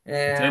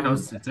 It's in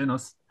us. It's in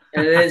us.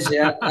 It is,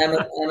 yeah.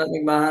 Emmett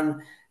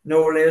McMahon,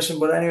 no relation,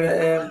 but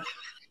anyway.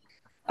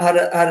 Had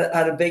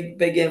a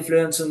big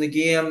influence on the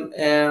game.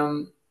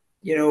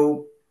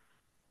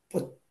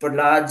 But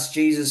lads,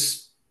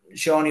 Jesus,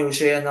 Shawnee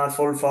O'Shea in that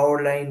full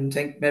forward line, I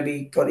think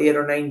maybe got 8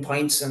 or 9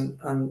 points and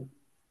I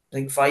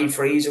think 5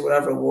 frees or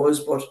whatever it was.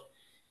 But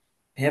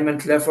him and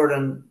Clifford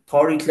and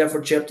Paddy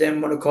Clifford chipped in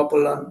with a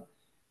couple, and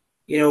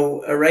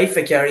a right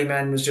for Kerry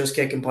men was just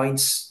kicking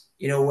points.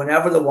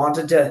 Whenever they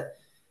wanted to,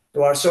 they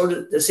were sort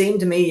of. They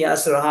seemed to me,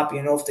 yes, they were happy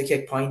enough to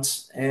kick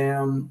points,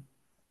 and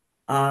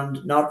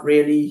not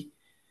really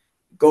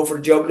go for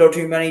the jugular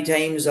too many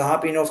times. They're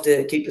happy enough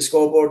to keep the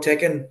scoreboard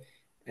ticking.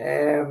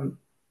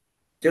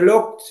 They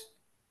looked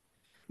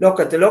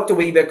a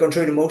wee bit going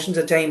through the motions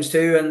at times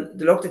too, and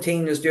they looked the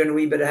team that's doing a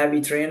wee bit of heavy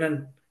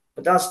training.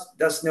 But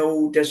that's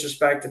no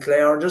disrespect to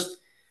Clare.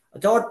 I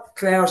thought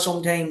Clare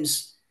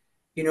sometimes,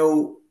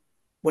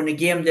 when the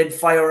game did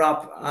fire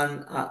up,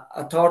 and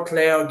I thought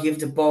Clare gave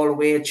the ball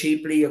away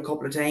cheaply a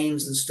couple of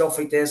times and stuff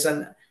like this,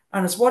 and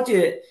it's what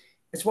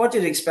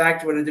you'd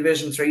expect with a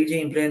Division 3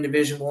 team playing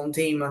Division 1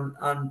 team,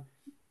 and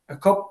a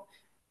cup.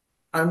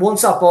 And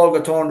once that ball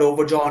got turned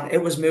over, John,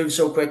 it was moved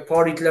so quick.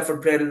 Paddy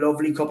Clifford played a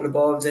lovely couple of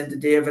balls into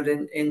David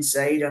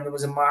inside, and there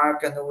was a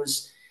mark, and there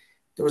was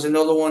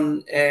another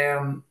one.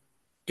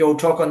 Joe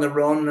Tuck on the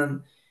run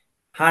and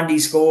handy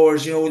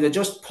scores. They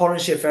just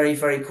punish it very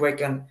very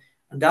quick, and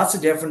that's the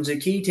difference. The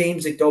key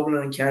teams like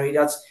Dublin and Kerry,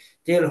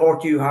 they'll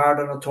hurt you hard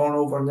on a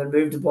turnover, and they'll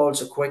move the ball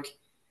so quick.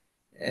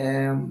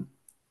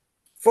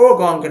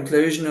 Foregone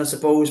conclusion, I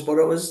suppose, but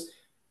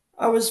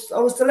I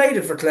was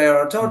delighted for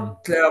Clare. I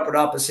thought Clare put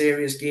up a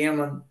serious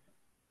game, and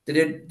they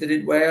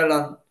did well.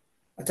 And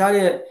I tell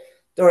you,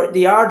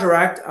 they are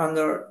direct, and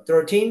they're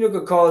a team that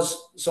could cause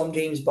some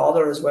teams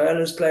bother as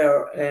well as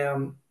Clare.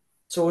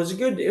 So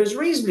it was a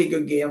reasonably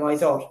good game, I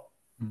thought.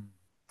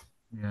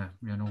 Yeah,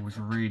 it was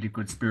a really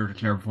good spirited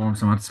Clare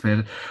performance. I'm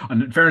anticipated.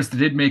 And in fairness, they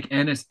did make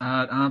Ennis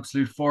an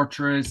absolute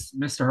fortress.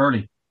 Mr.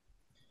 Hurley.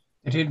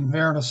 They did, in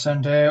fairness,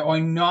 and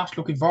I'm not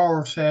looking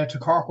forward to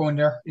Cork going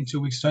there in 2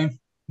 weeks' time.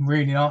 I'm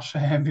really not,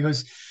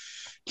 because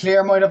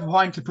Clare might have a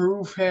point to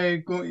prove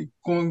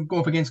going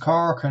up against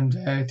Cork and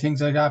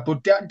things like that.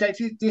 But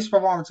this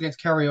performance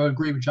against Kerry, I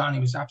agree with Johnny,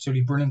 was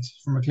absolutely brilliant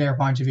from a Clare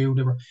point of view.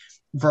 They were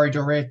very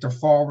direct. Their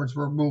forwards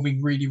were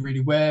moving really,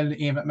 really well.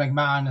 Eamon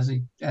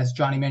McMahon, as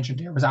Johnny mentioned,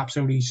 there was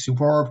absolutely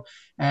superb.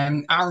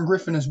 Aaron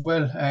Griffin as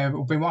well.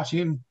 We've been watching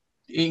him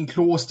in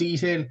close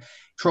detail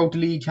throughout the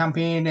league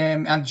campaign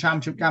and the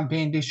championship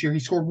campaign this year. He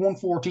scored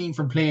 114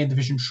 from play in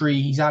Division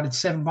 3. He's added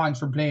 7 points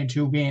from play in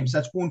 2 games.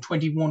 That's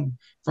 121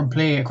 from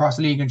play across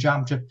the league and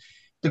championship.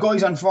 The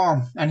guy's on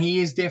form, and he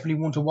is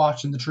definitely one to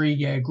watch in the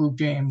 3 group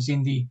games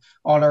in the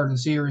All-Ireland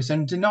series.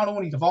 And not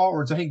only the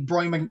forwards, I think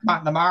Brian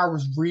McNamara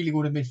was really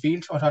good at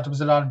midfield. I thought there was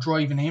a lot of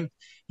drive in him.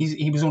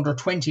 He was under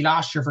 20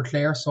 last year for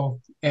Clare, so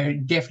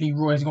definitely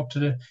rising up to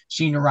the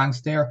senior ranks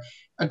there.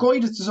 A guy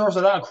that deserves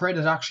a lot of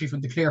credit actually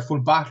from the Clare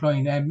full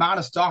backline,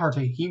 Manus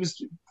Doherty. He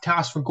was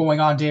tasked for going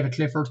on David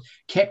Clifford,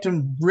 kept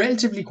him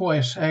relatively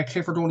quiet.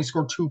 Clifford only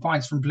scored 2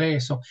 points from play,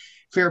 so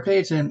fair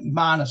play to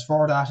Manus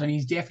for that, and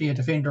he's definitely a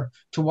defender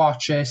to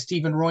watch.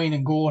 Stephen Ryan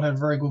in goal had a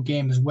very good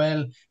game as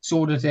well.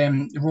 So did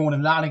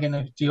Ronan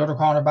Lanigan, the other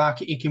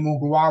cornerback, Ike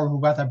Mugawaru,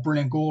 who got that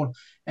brilliant goal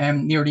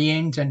near the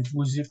end and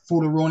was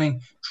full of running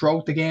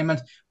throughout the game.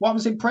 And what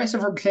was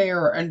impressive for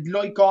Clare, and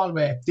like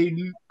Galway, they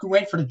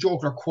went for the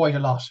jugular quite a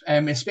lot,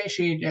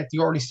 especially at the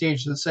early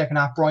stage of the second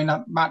half. Brian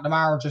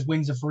McNamara just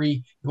wins a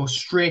free, goes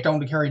straight down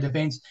the Kerry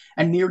defence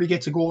and nearly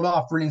gets a goal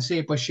off. Brilliant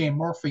save by Shane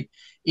Murphy.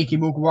 Ike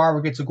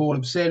Mugawaru gets a goal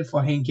himself.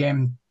 I think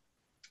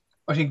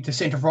I think the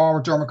centre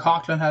forward, Dermot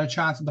Coughlin, had a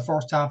chance in the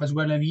first half as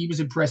well, and he was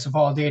impressive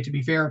all day, to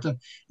be fair to him.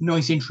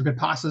 Nice intricate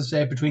passes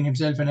between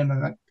himself and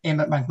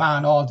Emmett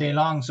McMahon all day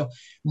long. So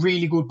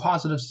really good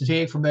positives to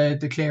take from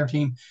the Clare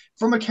team.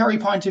 From a Kerry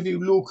point of view,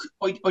 look,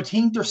 I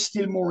think there's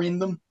still more in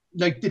them.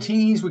 Like the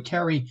thing is with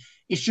Kerry,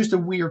 it's just a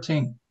weird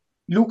thing.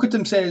 Look at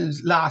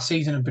themselves last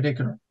season in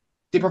particular.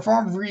 They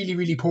performed really,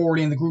 really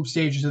poorly in the group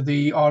stages of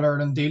the All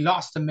Ireland. They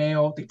lost to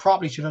Mayo. They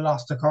probably should have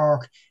lost to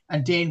Cork.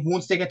 And then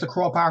once they get to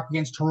Croke Park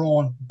against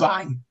Tyrone,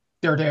 bang,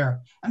 they're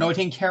there. And I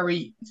think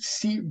Kerry,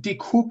 they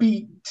could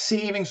be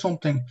saving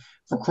something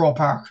for Croke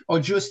Park. I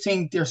just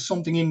think there's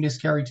something in this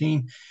Kerry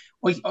team.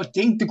 I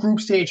think the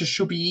group stages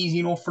should be easy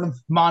enough for them.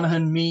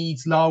 Monaghan,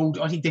 Meads, Louth,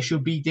 I think they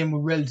should beat them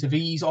with relative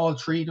ease, all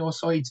three of those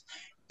sides.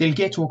 They'll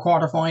get to a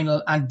quarter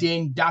final, and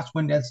then that's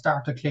when they'll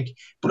start to click.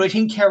 But I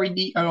think Kerry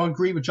need, I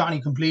agree with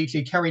Johnny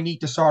completely. Kerry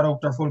need to sort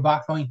out their full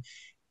back line.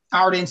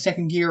 Are they in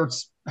second gear?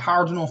 It's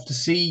hard enough to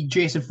see.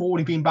 Jason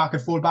Foley being back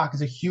at full back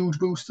is a huge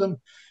boost to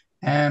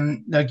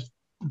them.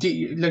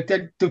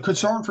 The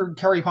concern for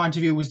Kerry point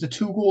of view was the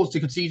two goals they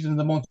conceded in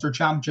the Munster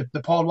Championship,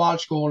 the Paul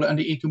Walsh goal and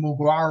the Ike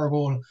Muguara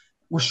goal,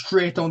 were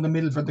straight down the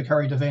middle for the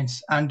Kerry defence.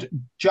 And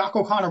Jack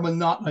O'Connor will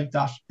not like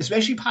that,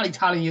 especially Paddy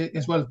Tally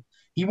as well.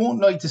 He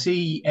won't like to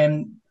see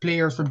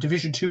players from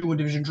Division 2 and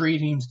Division 3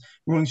 teams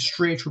running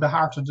straight through the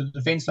heart of the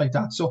defence like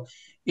that. So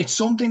it's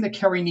something that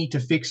Kerry need to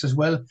fix as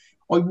well.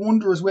 I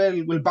wonder as well,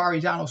 will Barry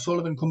Dan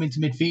O'Sullivan come into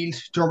midfield?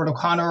 Dermot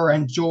O'Connor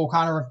and Joe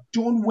O'Connor have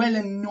done well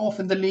enough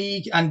in the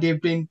league, and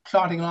they've been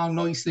plodding along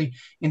nicely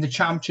in the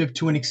championship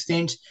to an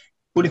extent.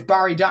 But if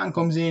Barry Dan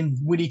comes in,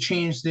 will he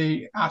change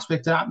the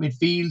aspect of that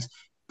midfield?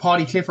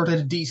 Paddy Clifford had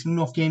a decent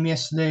enough game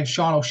yesterday.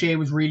 Sean O'Shea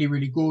was really,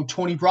 really good.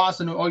 Tony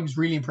Brosnan, I was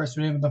really impressed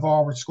with him in the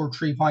forward, scored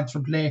 3 points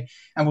from play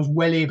and was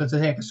well able to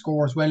take a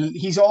score as well.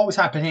 He's always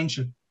had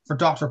potential for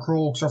Dr.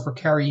 Crokes or for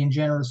Kerry in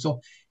general.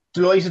 So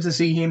delighted to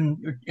see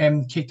him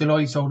kick the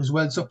lights out as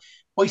well. So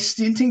I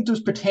still think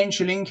there's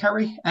potential in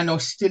Kerry, and I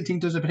still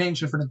think there's a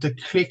potential for them to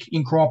click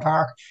in Croke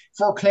Park.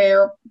 For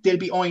Clare, they'll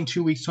be eyeing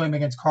 2 weeks' time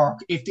against Cork.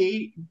 If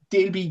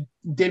they'll be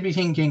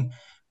thinking,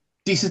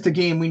 this is the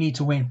game we need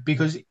to win,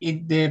 because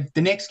the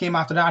next game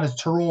after that is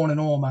Tyrone and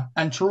Armagh,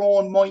 and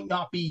Tyrone might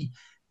not be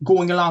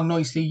going along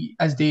nicely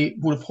as they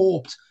would have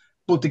hoped,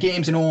 but the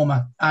game's in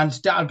Armagh, and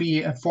that'll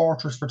be a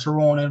fortress for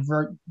Tyrone, and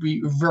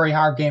be a very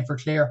hard game for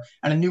Clare,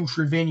 and a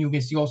neutral venue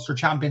against the Ulster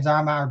champions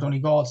Armagh or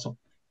Donegal. So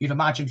you'd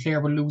imagine Clare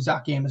will lose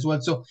that game as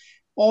well. So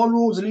all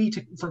roads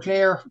lead for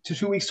Clare to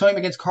 2 weeks' time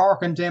against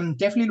Cork, and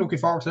definitely looking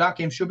forward to that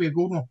game. Should be a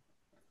good one.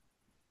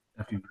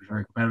 Definitely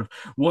very competitive.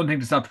 One thing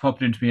that started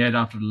popping into my head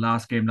after the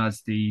last game,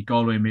 lads, the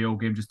Galway Mayo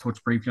game, just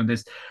touched briefly on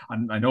this.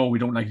 And I know we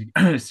don't like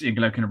to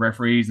single out kind of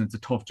referees, and it's a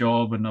tough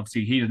job, and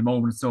obviously heat at the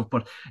moment and stuff.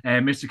 But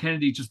Mr.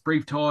 Kennedy, just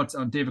brief thoughts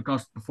on David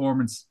Goff's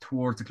performance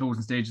towards the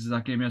closing stages of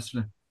that game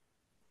yesterday.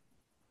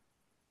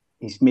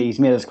 He's made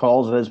his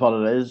calls. It is what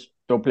it is.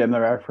 Don't blame the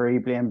referee.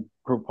 Blame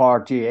Croke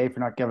Park GA for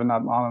not giving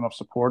that man enough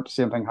support. The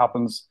same thing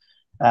happens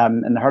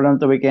in the hurling of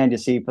the weekend. You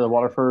see for the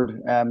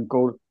Waterford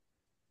goal.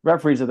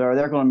 Referees are there.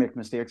 They're going to make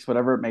mistakes,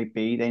 whatever it might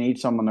be. They need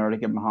someone there to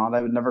give them a hand.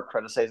 I would never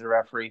criticize a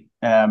referee.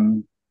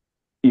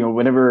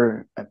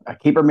 Whenever a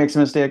keeper makes a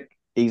mistake,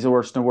 he's the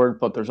worst in the world,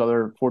 but there's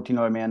other 14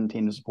 other men in the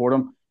team to support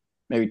him.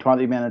 Maybe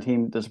 20 men in the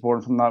team to support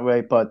him from that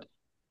way. But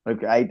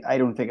look, I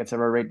don't think it's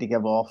ever right to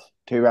give off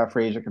to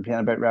referees or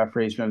complain about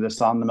referees when they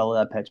stand in the middle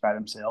of that pitch by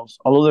themselves.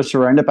 Although they're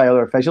surrounded by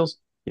other officials.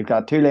 You've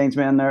got 2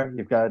 linesmen there.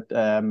 You've got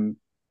the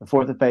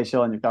 4th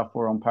official, and you've got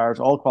 4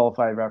 umpires, all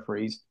qualified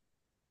referees.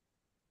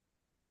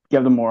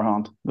 Give them more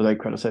hand without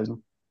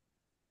criticising.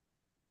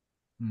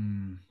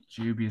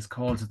 Dubious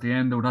calls at the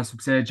end, though. That's what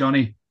we said,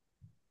 Johnny.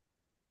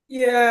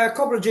 Yeah, a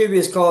couple of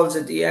dubious calls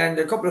at the end,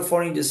 a couple of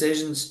funny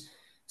decisions.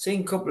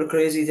 Seen a couple of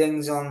crazy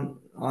things on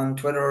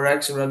Twitter or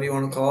X or whatever you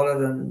want to call it,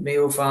 and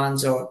Mayo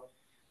fans, or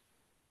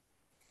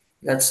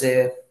let's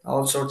say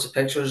all sorts of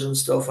pictures and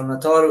stuff. And I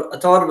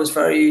thought it was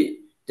very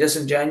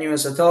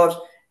disingenuous. I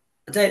thought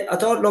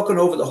looking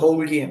over the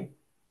whole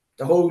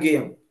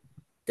game,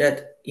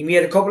 that he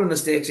made a couple of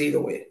mistakes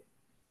either way.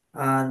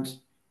 And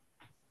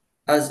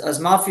as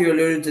Matthew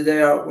alluded to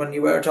there when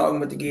you were talking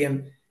about the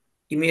game,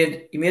 he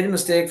made a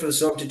mistake for the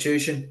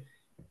substitution.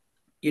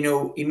 He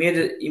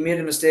made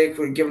a mistake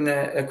for giving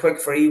a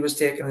quick free was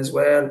taken as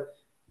well.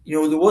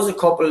 There was a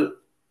couple.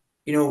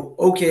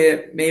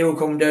 Okay, Mayo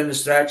come down the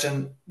stretch,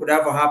 and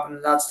whatever happened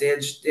at that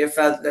stage, they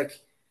felt like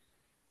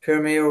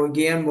pure Mayo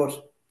again.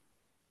 But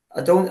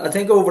I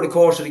think over the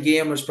course of the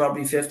game it was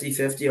probably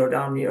 50-50 or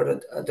down near.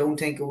 I don't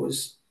think it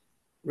was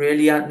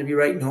really anything to be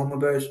writing home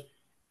about.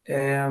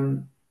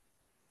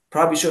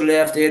 Probably should have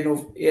left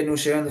Aidan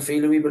O'Shea on the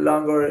field a wee bit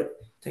longer. I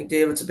think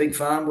David's a big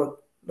fan, but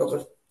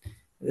look, it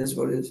is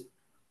what it is.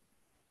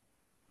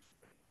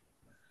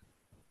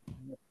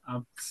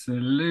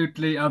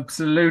 Absolutely.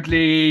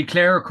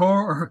 Claire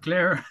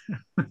Kerry,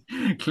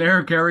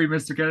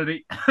 Mr.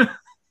 Kennedy.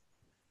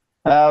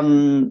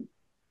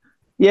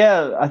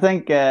 Yeah, I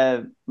think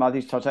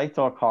Matthew's touch. I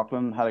thought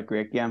Coughlin had a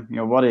great game.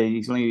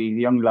 He's only a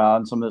young lad,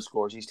 and some of the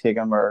scores he's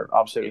taken were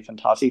absolutely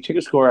fantastic. He took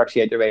a score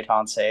actually at the right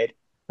hand side.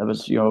 That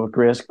was, a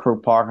great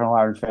Croke Park on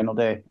Ireland final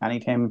day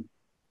anytime.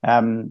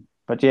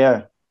 But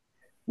yeah,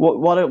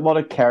 what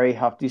a Kerry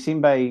have? Do you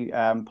seen by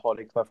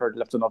Paudie Clifford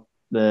lifting up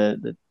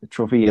the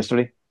trophy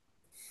yesterday?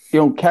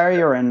 Kerry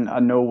are in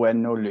a no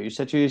win, no lose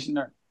situation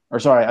there,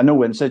 or sorry, a no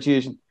win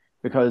situation,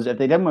 because if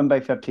they didn't win by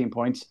 15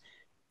 points,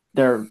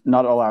 they're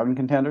not All Ireland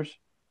contenders.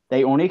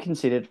 They only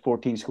conceded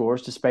 14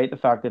 scores, despite the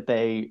fact that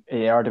they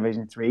are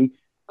Division 3.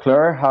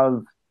 Clare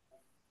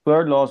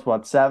lost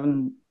what,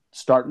 7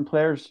 starting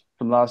players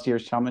from last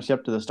year's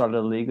championship to the start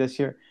of the league this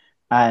year.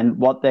 And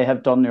what they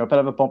have done, a bit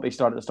of a bumpy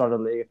start at the start of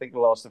the league. I think they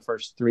lost the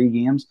first 3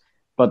 games,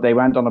 but they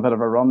went on a bit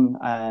of a run,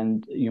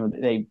 and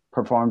they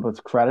performed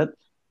with credit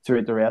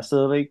throughout the rest of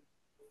the league.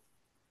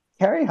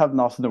 Kerry have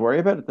nothing to worry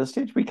about at this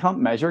stage. We can't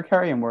measure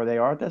Kerry and where they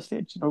are at this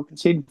stage.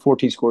 Conceding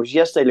 14 scores.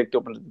 Yes, they looked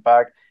open at the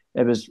back.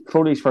 It was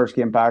Crowley's first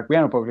game back.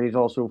 Rhiannon Buckley's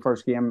also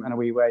first game in a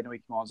wee way. I know he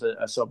came on as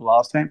a sub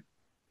last time.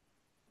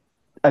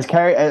 As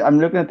Kerry, I'm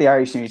looking at the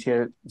Irish news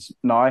here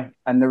now,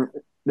 and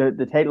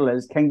the title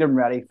is "Kingdom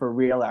Ready for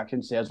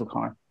Re-Election," says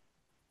O'Connor.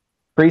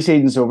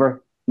 Pre-season's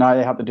over. Now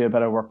they have to do a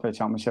bit of work for the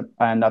championship,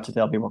 and that's what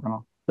they'll be working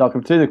on. They'll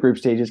come through the group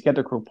stages, get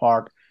to Croke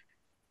Park.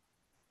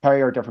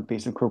 Kerry are a different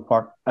beast in Croke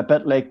Park. A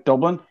bit like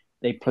Dublin,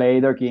 they play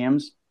their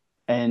games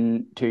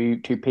to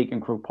peak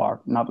in Croke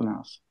Park, nothing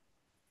else.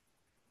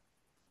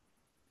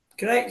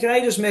 Can I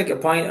just make a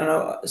point?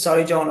 And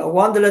sorry, John, I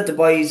want to let the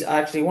boys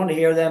actually want to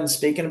hear them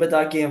speaking about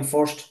that game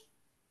first.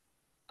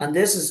 And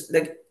this is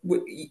like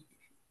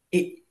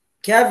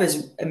Kev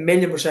is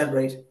 1,000,000%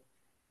 right.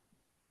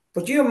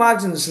 But you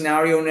imagine the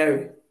scenario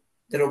now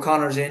that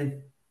O'Connor's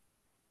in.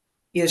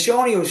 He has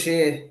Seanie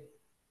O'Shea,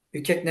 who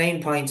kicked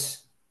 9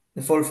 points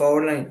in the full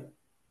forward line,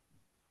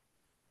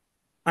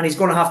 and he's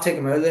going to have to take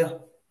him out of there.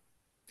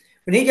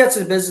 When he gets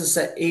to the business,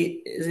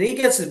 he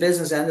gets to the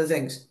business end of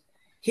things,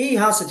 he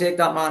has to take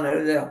that man out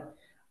of there.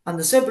 And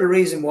the simple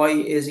reason why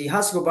is he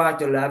has to go back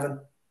to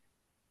 11.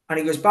 And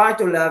he goes back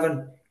to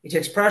 11, he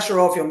takes pressure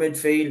off your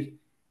midfield.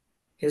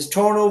 His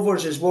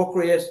turnovers, his work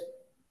rate,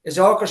 his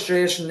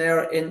orchestration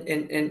there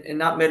in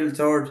that middle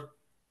third.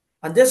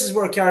 And this is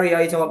where Kerry,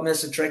 I thought,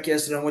 missed a trick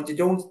yesterday. And what they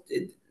don't,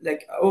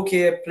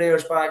 okay,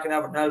 players back and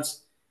everything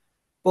else.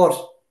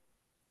 But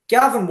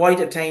Gavin White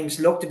at times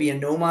looked to be in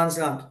no man's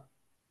land.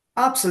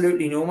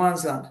 Absolutely no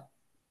man's land.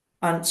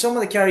 And some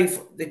of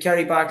the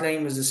Kerry back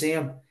line was the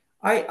same.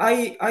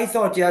 I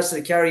thought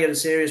yesterday Kerry had a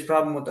serious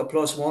problem with the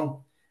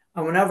 +1.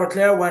 And whenever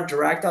Clare went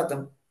direct at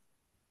them,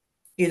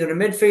 either the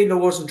midfielder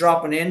wasn't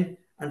dropping in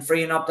and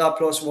freeing up that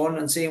 +1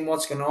 and seeing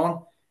what's going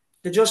on.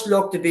 They just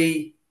looked to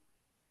be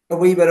a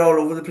wee bit all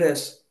over the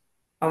place.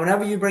 And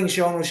whenever you bring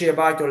Sean O'Shea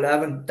back to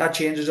 11, that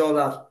changes all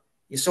that.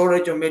 You sort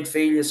out your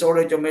midfield, you sort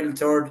out your middle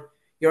third.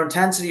 Your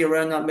intensity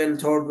around that middle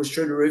third was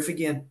through the roof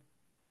again.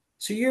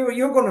 So you're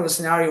going to have a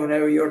scenario now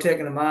where you're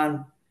taking a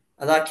man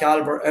of that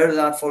calibre out of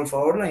that full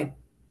forward line.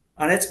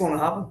 And it's going to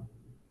happen.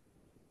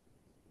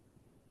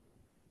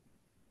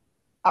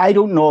 I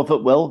don't know if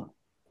it will.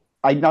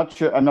 I'm not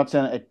sure. I'm not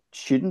saying it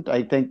shouldn't.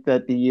 I think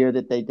that the year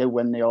that they did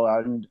win the All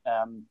Ireland,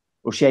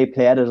 O'Shea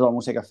played as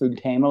almost like a full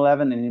time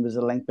 11, and he was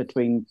a link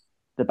between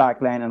the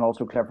back line and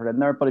also Clifford in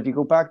there. But if you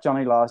go back,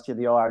 Johnny, last year,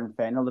 the All Ireland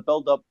final, the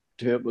build up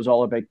to it was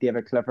all about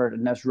David Clifford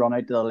and this run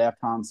out to the left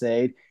hand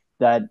side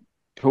that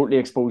totally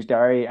exposed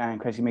Derry and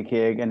Chrissy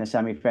McCaig in the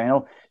semi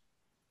final.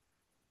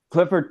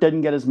 Clifford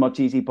didn't get as much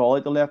easy ball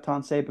at the left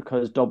hand side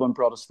because Dublin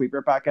brought a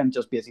sweeper back in,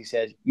 just basically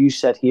said, "You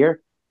sit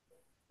here."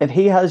 If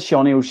he has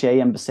Seanie O'Shea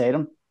in beside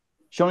him,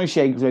 Seanie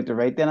O'Shea goes out the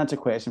right, then it's a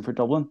question for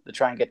Dublin to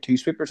try and get 2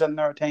 sweepers in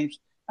there at times.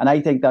 And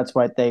I think that's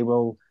why they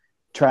will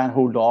try and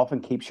hold off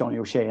and keep Seanie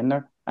O'Shea in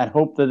there and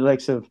hope that the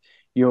likes of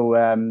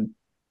Tony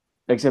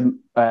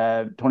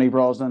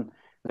Brosnan,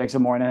 the likes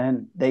of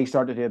Moynihan, they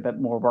start to do a bit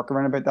more work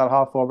around about that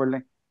half forward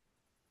line.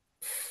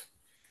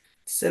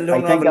 Still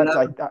don't have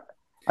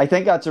I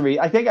think that's a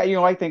I think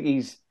I think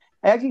he's.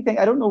 I actually think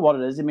I don't know what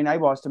it is. I mean, I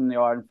watched him in the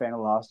Ireland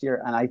final last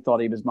year, and I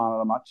thought he was man of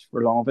the match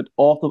for long of it.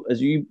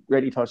 As you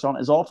really touched on,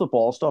 his off the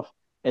ball stuff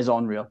is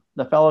unreal.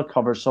 The fella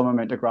covers some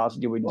amount of grass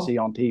that you wouldn't see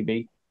on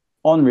TV.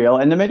 Unreal.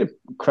 And the amount of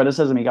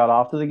criticism he got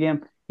after the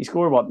game, he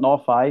scored what,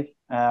 not 5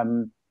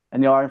 in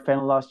the Ireland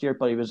final last year,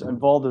 but he was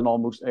involved in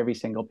almost every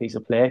single piece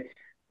of play.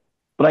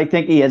 But I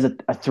think he is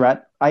a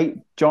threat. I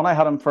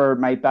had him for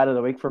my bet of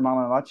the week for man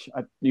of the match.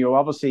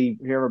 Obviously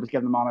whoever was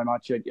giving the man of the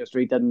match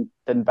yesterday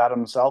didn't bet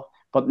himself.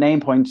 But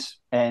 9 points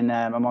in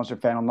a Munster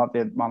final, not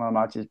the man of the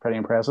match, is pretty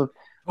impressive.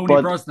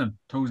 Tony Brosnan.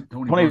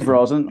 Tony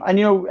Brosnan. And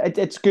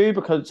it's good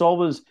because it's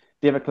always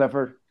David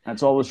Clifford and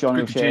it's always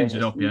Seanie O'Shea. Change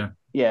it up, yeah.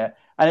 Yeah.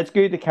 And it's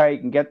good that Kerry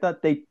can get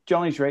that.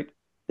 Johnny's right.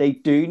 They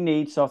do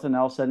need something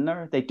else in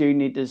there. They do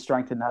need to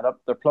strengthen that up.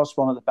 Their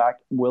 +1 at the back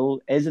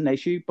is an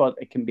issue, but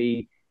it can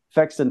be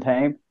fixed in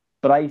time.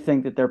 But I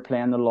think that they're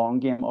playing the long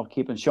game of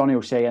keeping Seanie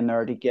O'Shea in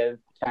there to give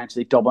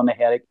potentially Dublin a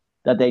headache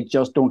that they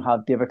just don't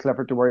have David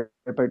Clifford to worry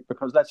about,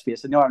 because let's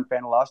face it, in the Ireland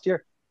final last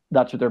year,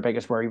 that's what their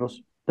biggest worry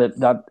was,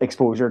 that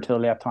exposure to the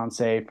left-hand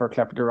side for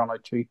Clifford to run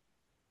out too.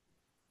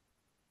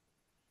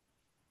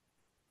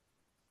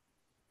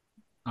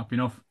 Happy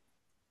enough?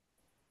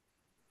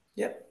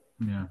 Yep.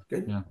 Yeah,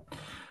 Good. yeah.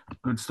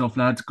 Good stuff,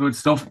 lads. Good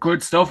stuff.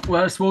 Good stuff.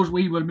 Well, I suppose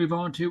we will move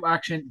on to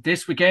action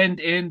this weekend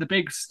in the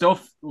big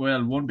stuff.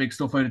 Well, one big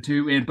stuff out of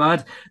two in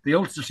bad. The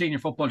Ulster Senior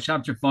Football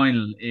Championship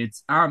Final.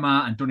 It's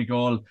Armagh and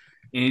Donegal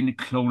in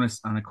Clonus.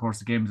 And of course,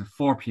 the game is at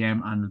 4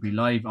 p.m. and will be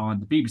live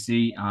on the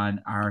BBC and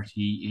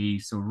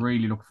RTE. So,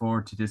 really look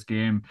forward to this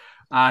game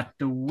at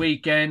the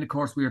weekend. Of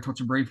course, we were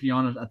touching briefly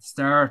on it at the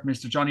start.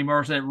 Mr. Johnny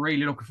Murtagh,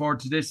 really looking forward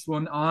to this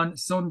one on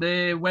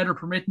Sunday. Weather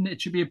permitting, it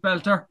should be a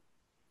belter.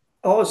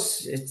 Oh,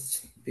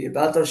 it's be a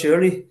belter,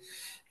 surely.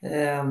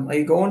 Are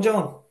you going,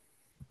 John?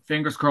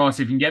 Fingers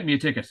crossed if you can get me a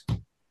ticket.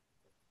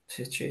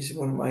 Jeez,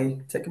 one of my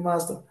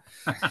Ticketmaster.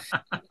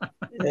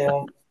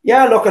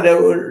 Yeah, look at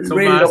it. So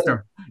Really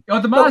master.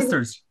 The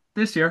Masters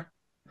this year.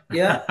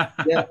 Yeah.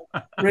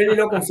 Really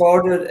looking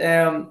forward to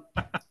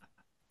it.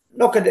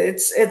 Look at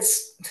it.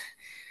 It's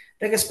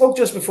like I spoke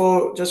just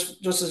before,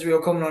 just as we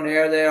were coming on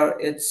air there.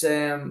 It's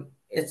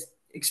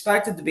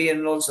expected to be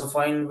an Ulster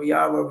final. We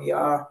are where we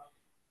are.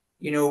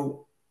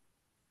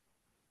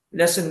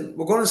 Listen,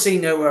 we're going to see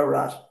now where we're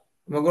at.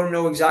 We're going to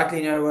know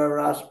exactly now where we're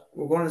at.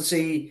 We're going to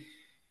see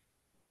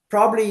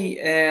probably.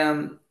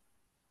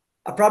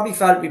 I probably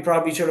felt we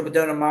probably should have put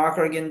down a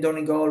marker again,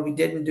 Donegal. We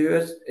didn't do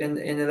it in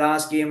the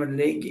last game of the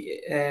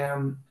league.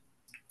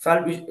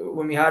 Felt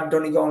when we had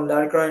Donegal on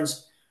level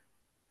grounds,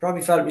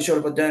 probably felt we should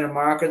have put down a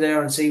marker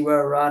there and see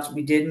where we're at.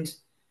 We didn't.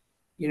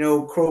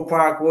 Crow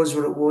Park was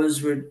what it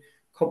was with a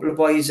couple of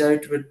boys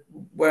out that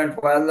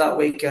weren't well that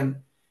week,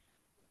 and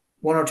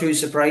one or two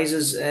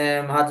surprises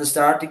had to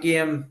start the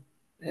game.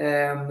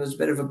 There's a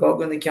bit of a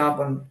bug in the camp,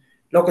 and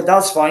look,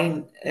 that's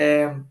fine.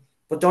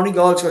 But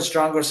Donegal's got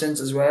stronger since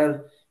as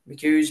well.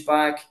 McHugh's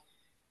back.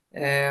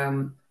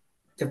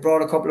 They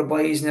brought a couple of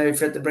boys now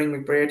fit to bring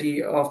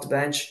McBrady off the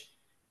bench.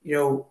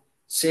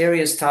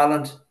 Serious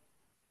talent.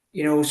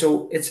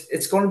 So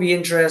it's going to be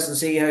interesting to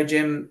see how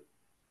Jim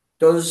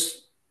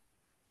does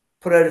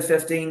put out a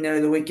 15 now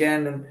the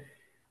weekend,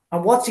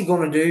 and what's he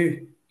going to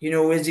do?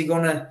 Is he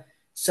going to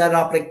set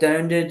up like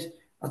Down did?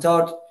 I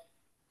thought,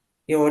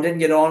 I didn't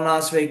get on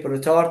last week, but I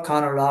thought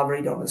Conor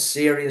Lavery done a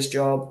serious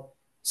job.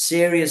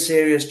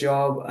 Serious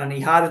job, and he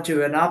had it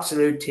to an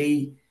absolute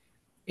T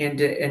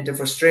into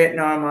frustrating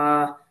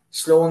Armagh,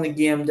 slowing the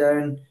game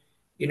down.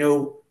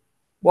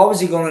 What was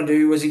he going to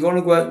do? Was he going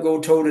to go out and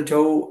go toe to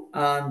toe?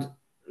 And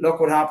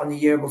look what happened the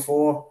year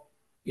before.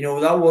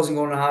 That wasn't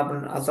going to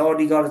happen. I thought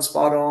he got it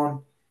spot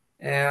on.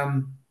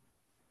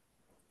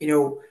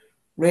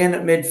 Rain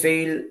at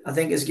midfield, I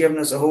think, has given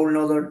us a whole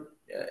nother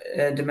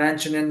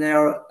dimension in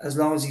there as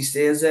long as he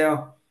stays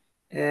there.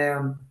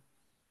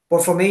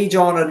 But for me,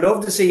 John, I'd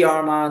love to see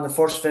Armagh in the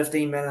first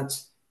 15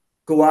 minutes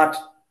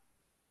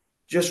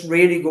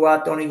really go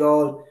at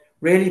Donegal,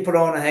 really put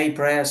on a high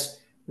press,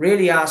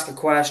 really ask a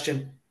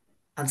question,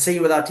 and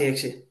see where that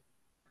takes you.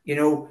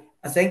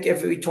 I think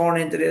if we turn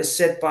into this,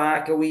 sit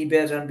back a wee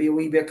bit and be a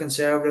wee bit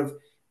conservative,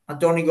 and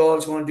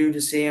Donegal's going to do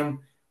the same,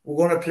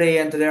 we're going to play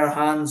into their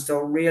hands.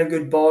 They're real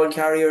good ball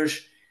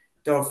carriers.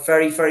 They're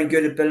very, very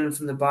good at building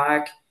from the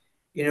back.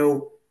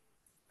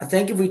 I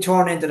think if we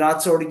turn into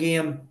that sort of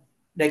game,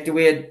 like the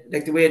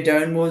way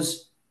Down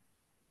was,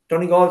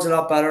 Donegal's a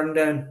lot better than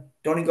Down.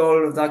 Donegal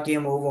will have that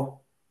game over,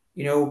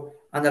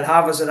 and they'll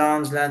have us at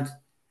arm's length.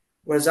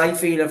 Whereas I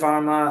feel if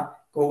Armagh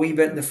go a wee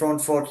bit in the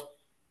front foot,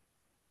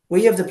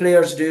 we have the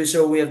players to do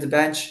so. We have the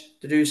bench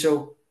to do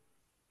so.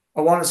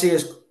 I want to see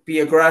us be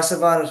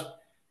aggressive at it,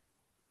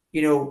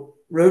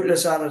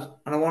 ruthless at it,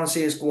 and I want to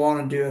see us go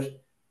on and do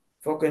it.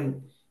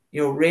 Fucking,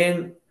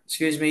 rain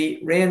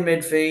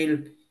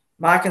midfield.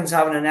 Mackin's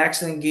having an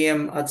excellent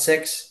game at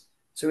 6,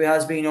 so he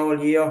has been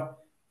all year.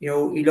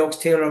 He looks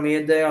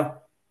tailor-made there.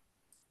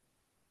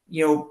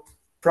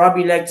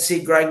 Probably like to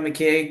see Greg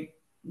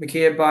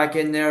McKay back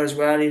in there as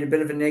well. He had a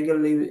bit of a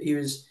niggle.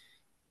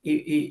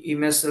 He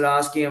missed the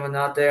last game and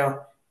that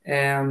there.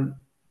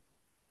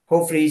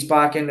 Hopefully he's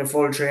back in the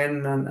full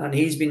training, and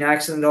he's been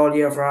excellent all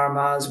year for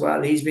Armagh as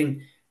well. He's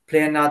been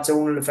playing that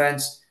zonal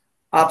defence,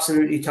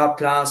 absolutely top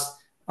class,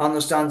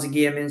 understands the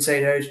game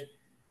inside out.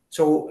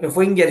 So if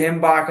we can get him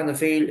back on the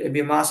field, it'd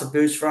be a massive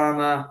boost for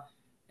Armagh.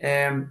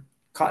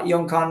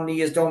 Young Connolly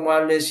has done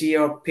well this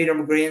year. Peter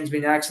McGreen's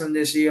been excellent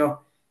this year.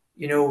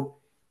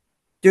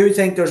 Do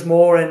think there's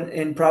more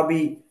in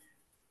probably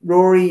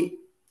Rory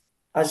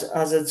has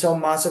had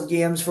some massive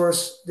games for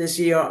us this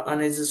year,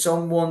 and there's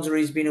some ones where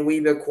he's been a wee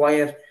bit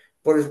quiet,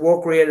 but his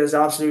work rate is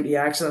absolutely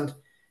excellent.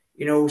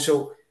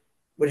 So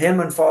with him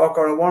and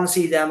Falker, I want to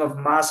see them have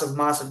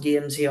massive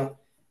games here.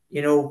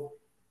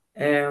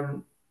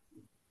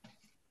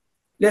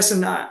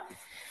 Listen,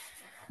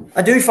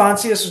 I do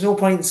fancy us. There's no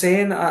point in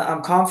saying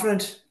I'm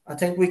confident. I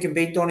think we can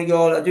beat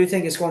Donegal. I do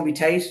think it's going to be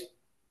tight.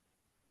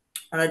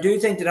 And I do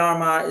think that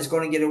Armagh is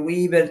going to get a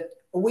wee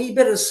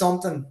bit of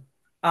something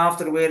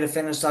after the way they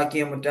finished that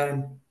game with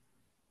Down.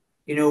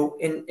 In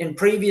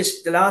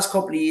the last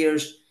couple of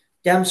years,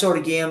 them sort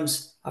of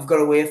games have got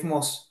away from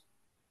us.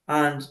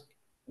 And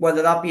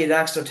whether that be at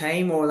extra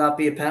time or that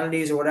be at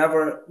penalties or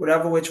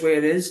whatever which way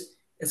it is,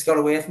 it's got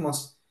away from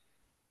us.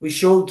 We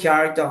showed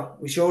character.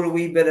 We showed a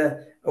wee bit of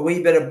a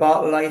wee bit of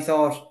bottle, I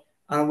thought,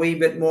 and a wee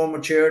bit more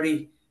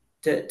maturity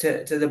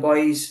to the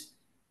boys.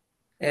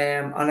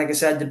 And like I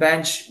said, the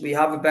bench, we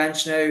have a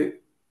bench now.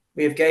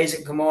 We have guys that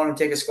can come on and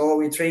take a score.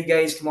 We had 3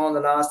 guys come on the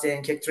last day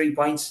and kick 3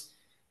 points.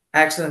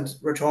 Excellent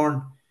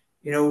return,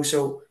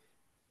 so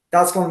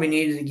that's going to be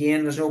needed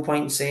again. There's no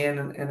point in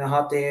saying in a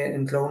hot day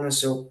in Clonus.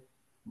 So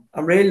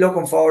I'm really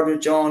looking forward to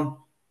it, John.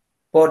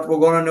 But we're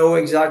going to know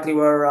exactly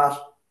where we're at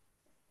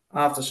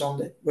after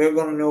Sunday. We're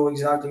going to know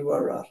exactly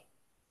where we're at.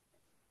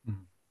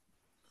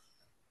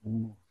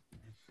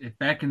 It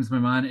beckons, my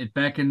man. It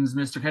beckons.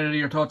 Mr. Kennedy,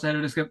 your thoughts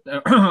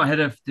ahead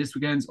of this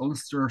weekend's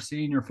Ulster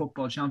Senior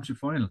Football Championship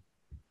final?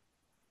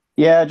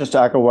 Yeah, just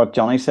to echo what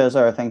Johnny says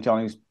there, I think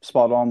Johnny's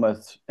spot on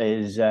with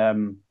his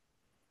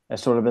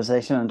sort of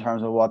position in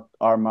terms of what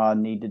Armagh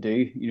need to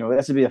do.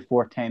 This would be the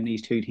fourth time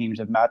these two teams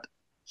have met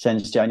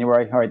since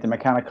January. All right, the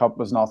Mechanic Cup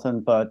was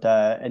nothing, but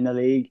in the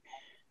league,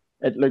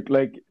 it looked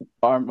like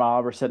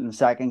Armagh were sitting in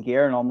second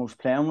gear and almost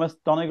playing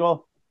with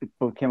Donegal.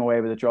 Both came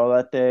away with a draw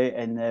that day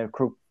in the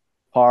Croke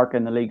Park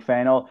in the league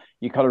final.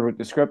 You could have wrote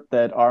the script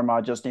that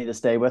Armagh just need to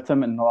stay with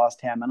them in the last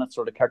 10 minutes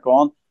sort of kick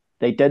on.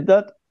 They did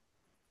that.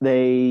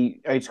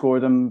 They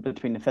outscored them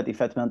between the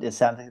 55th minute and the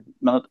 70th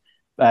minute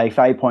by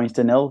 5 points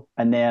to 0.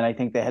 And then I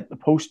think they hit the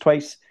post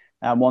twice.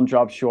 One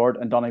dropped short,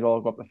 and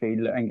Donegal go up the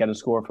field and get a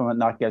score from it,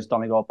 and that gets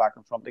Donegal back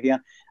in front again.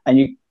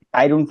 And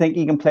I don't think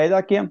you can play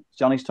that game.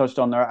 Johnny's touched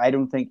on there. I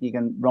don't think you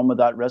can run with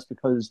that risk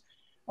because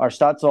our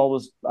stats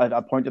always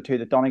I pointed to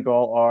that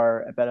Donegal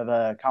are a bit of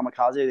a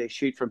kamikaze. They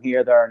shoot from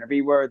here, there, and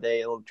everywhere.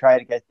 They'll try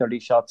to get 30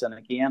 shots in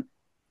again.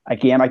 I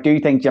do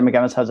think Jim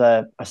McGuinness has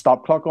a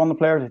stop clock on the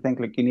players. I think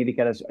you need to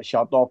get a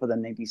shot off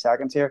within 90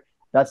 seconds here.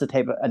 That's the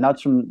type of, and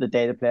that's from the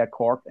day they play at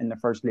Cork in the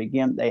first league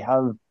game. They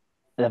have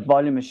the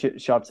volume of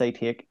shots they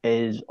take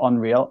is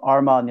unreal.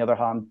 Armagh, on the other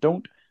hand,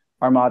 don't.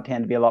 Armagh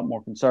tend to be a lot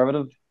more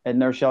conservative in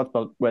their shots,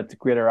 but with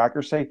greater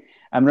accuracy.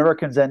 And whenever it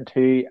comes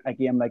into a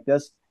game like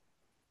this,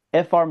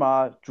 if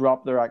Armagh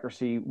drop their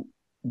accuracy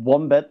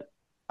one bit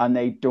and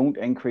they don't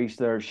increase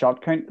their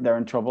shot count, they're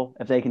in trouble.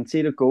 If they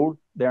concede a goal,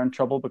 they're in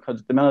trouble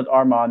because the minute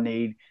Armagh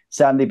need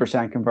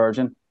 70%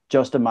 conversion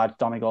just to match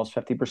Donegal's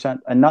 50%.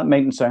 And that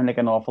mightn't sound like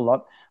an awful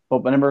lot,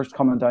 but whenever it's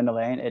coming down the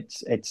lane,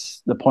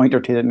 it's the point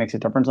or two that makes a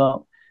difference on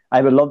it.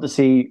 I would love to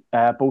see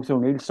both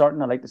O'Neill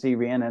starting. I'd like to see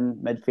Rian in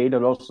midfield.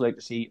 I'd also like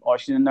to see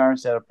Oisin in there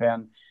instead of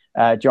playing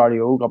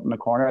Jardy Og up in the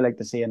corner. I'd like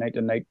to see an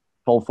out-and-out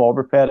full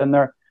forward played in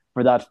there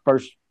for that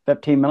first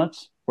 15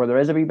 minutes where there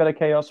is a wee bit of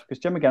chaos because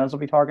Jim McGuinness will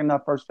be targeting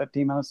that first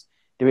 15 minutes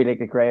to be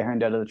like a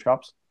greyhound out of the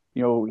traps.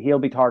 He'll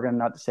be targeting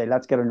that to say,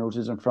 let's get our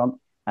noses in front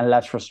and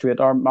let's frustrate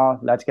Armagh.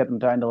 Let's get them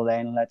down the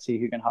lane and let's see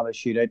who can have a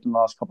shootout in the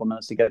last couple of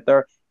minutes to get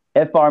there.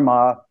 If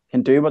Armagh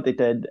can do what they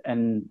did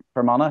in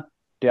Fermanagh,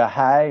 do a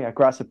high,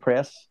 aggressive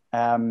press,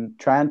 try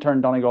and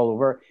turn Donegal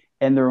over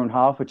in their own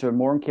half, which are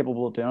more than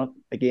capable of doing it.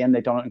 Again,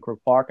 they've done it in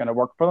Croke Park and it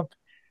worked for them.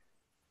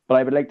 But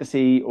I would like to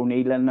see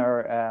O'Neill in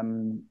there,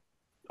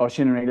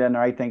 Oisin O'Neill in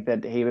there. I think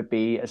that he would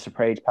be a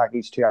surprise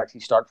package to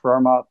actually start for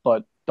Armagh,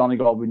 but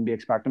Donegal wouldn't be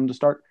expecting him to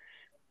start.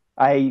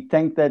 I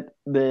think that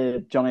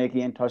Johnny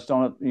again touched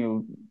on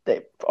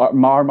it.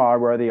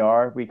 Armagh where they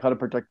are. We could have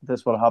predicted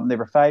this would happen. They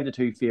were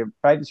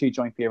 5-2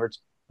 joint favourites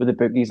with the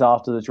bookies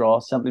after the draw,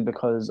 simply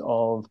because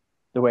of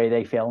the way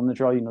they fell in the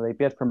draw. They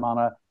beat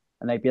Fermanagh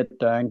and they beat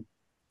Down,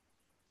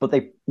 but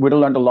they would have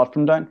learned a lot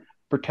from Down,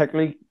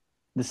 particularly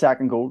the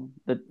second goal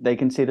that they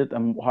conceded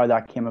and how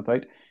that came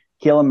about.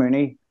 Caolan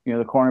Mooney,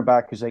 the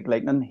cornerback who's like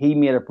lightning, he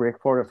made a break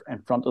for it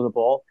in front of the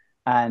ball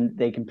and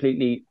they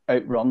completely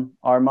outrun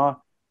Armagh.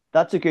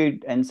 That's a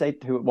good insight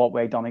to what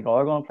way Donegal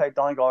are going to play.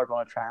 Donegal are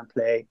going to try and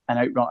play and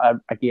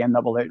outrun a game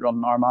that will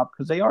outrun Armagh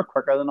because they are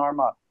quicker than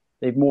Armagh.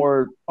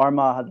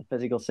 Armagh had the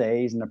physical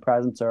size and the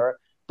presence there.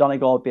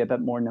 Donegal would be a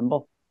bit more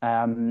nimble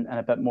and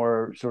a bit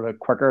more sort of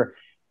quicker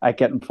at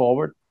getting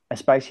forward,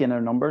 especially in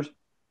their numbers.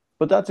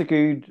 But that's a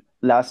good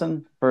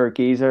lesson for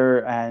Geezer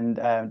and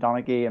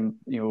Donaghy and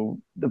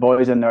the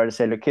boys in there to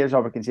say, look, here's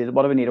what we can see.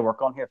 What do we need to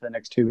work on here for the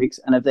next 2 weeks?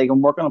 And if they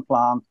can work on a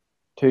plan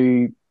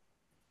to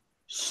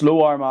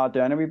slow Armagh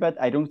down a wee bit,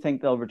 I don't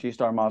think they'll reduce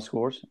Armagh's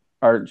scores.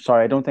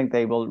 I don't think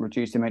they will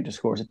reduce the amount of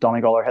scores that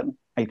Donegal are hitting.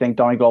 I think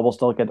Donegal will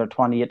still get their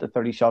 28 to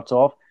 30 shots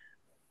off.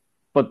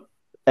 But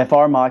if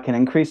Armagh can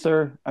increase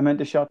their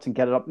amount of shots and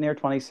get it up near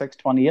 26,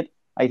 28,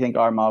 I think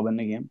Armagh win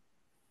the game.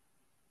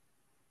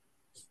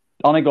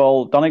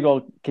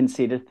 Donegal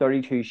conceded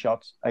 32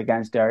 shots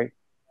against Derry.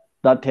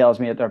 That tells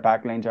me that their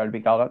backlines are to be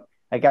got at.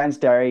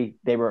 Against Derry,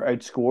 they were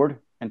outscored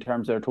in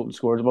terms of their total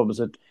scores. What was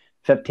it?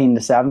 15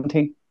 to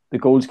 17. The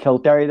goals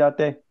killed Derry that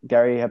day.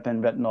 Derry have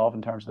been written off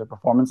in terms of their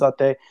performance that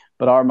day.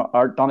 But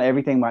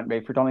everything went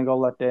right for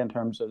Donegal that day in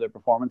terms of their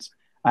performance.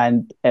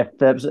 And if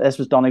this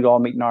was Donegal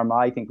meeting Armagh,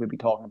 I think we'd be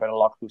talking about a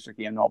lot closer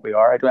game than what we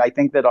are. I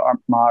think that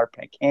Armagh are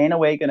kind of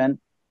waking in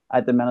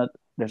at the minute.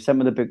 They're sitting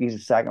with the bookies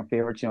as second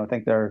favourites. I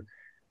think they're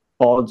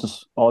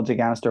odds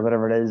against or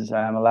whatever it is,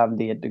 11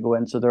 to 8 to go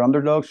in. So they're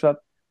underdogs for it.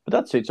 But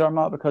that suits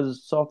Armagh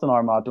because so often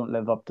Armagh don't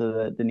live up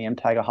to the name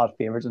tag of hot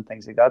favourites and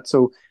things like that.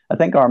 So I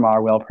think Armagh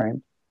are well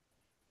primed.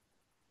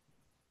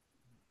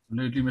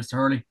 Absolutely, Mr.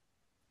 Hurley.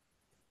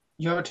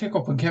 Yeah, I take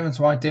up on Kevin's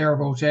point there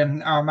about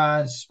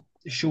Armagh's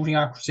shooting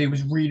accuracy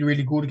was really,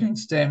 really good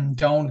against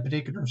Down in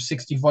particular,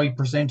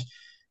 65%.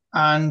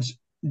 And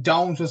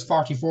Downs was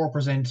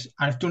 44%. And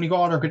if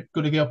Donegal are going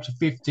to get up to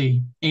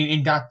 50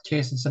 in that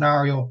case and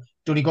scenario,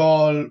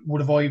 Donegal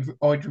would have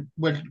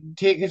well,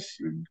 take it,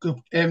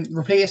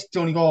 replace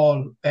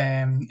Donegal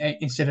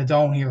instead of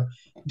Down here.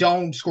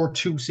 Down scored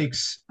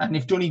 2-6. And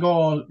if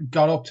Donegal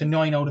got up to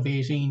 9 out of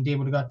 18, they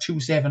would have got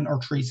 2-7 or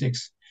 3-6.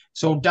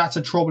 So that's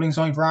a troubling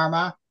sign for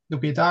Armagh.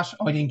 Look at that.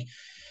 I think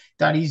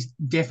that is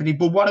definitely.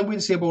 But what I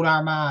will say about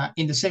Armagh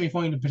in the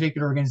semi-final in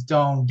particular against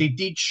Down, they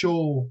did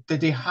show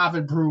that they have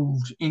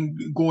improved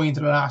in going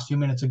into the last few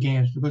minutes of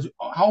games. Because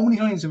how many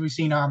times have we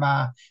seen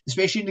Armagh,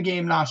 especially in the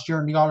game last year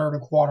in the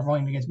All-Ireland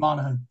quarter-final against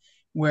Monaghan,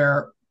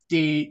 where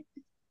they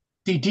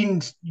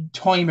didn't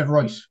time it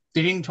right.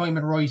 They didn't time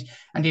it right,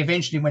 and they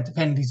eventually went to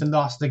penalties and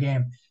lost the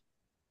game.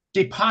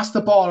 They passed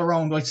the ball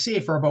around, I'd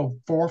say, for about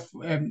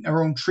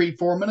around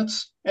 3-4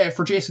 minutes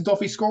for Jason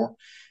Duffy's score.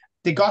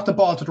 They got the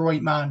ball to the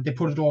right man. They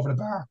put it over the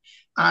bar.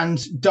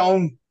 And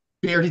Down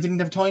barely didn't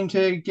have time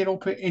to get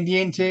up in the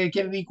end to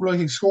get an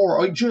equalising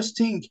score. I just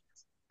think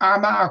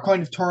Armagh are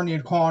kind of turning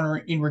a corner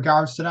in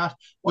regards to that.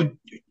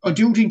 I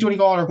do think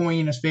Donegal are going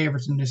in as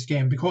favourites in this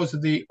game because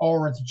of the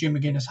aura that Jim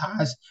McGuinness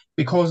has,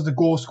 because of the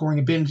goal scoring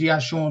ability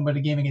as shown by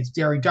the game against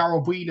Derry.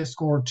 Darrell Wheeler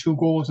scored 2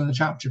 goals in the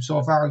championship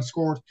so far. He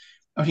scored,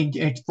 I think,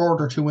 a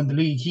further 2 in the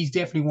league. He's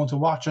definitely one to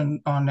watch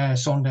on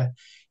Sunday.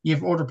 You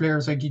have other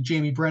players like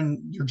Jamie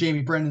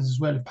Brennan's as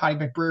well. If Paddy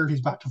McBrearty's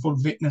back to full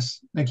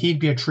fitness, like he'd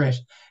be a threat.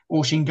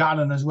 Oisin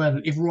Gallen as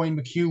well. If Ryan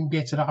McHugh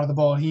gets it out of the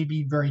ball, he'd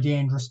be very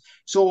dangerous.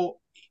 So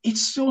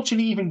it's such an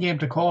even game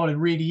to call. It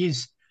really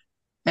is.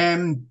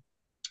 I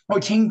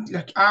think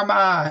like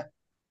Armagh,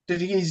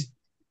 that it is.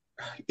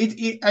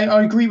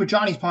 I agree with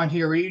Johnny's point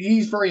here. It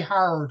is very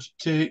hard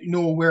to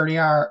know where they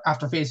are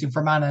after facing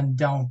Fermanagh and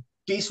Down.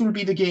 This will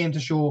be the game to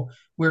show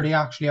where they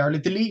actually are.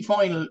 Like the league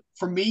final,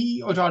 for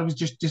me, I thought it was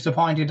just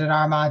disappointed that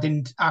Armagh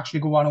didn't actually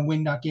go on and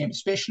win that game,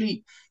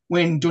 especially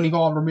when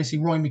Donegal were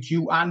missing Roy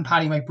McHugh and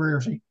Paddy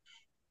McBrearty.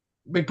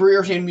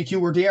 McBrearty and McHugh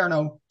were there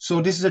now,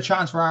 so this is a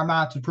chance for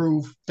Armagh to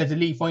prove that the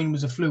league final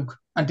was a fluke,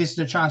 and this is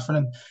a chance for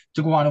them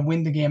to go on and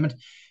win the game. And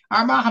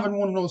Armagh haven't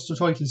won an Ulster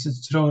title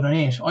since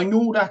 2008. I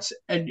know that's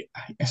a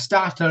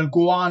stat that'll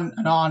go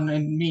on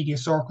in media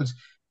circles,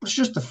 but it's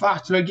just the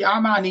fact. Like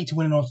Armagh need to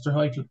win an Ulster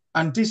title,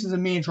 and this is a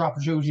major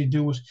opportunity to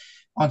do it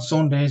on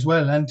Sunday as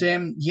well. And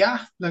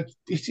like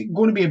it's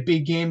going to be a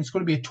big game. It's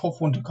going to be a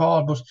tough one to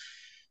call, but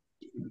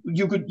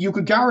you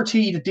could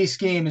guarantee that this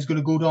game is going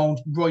to go down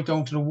right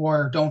down to the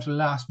wire, down to the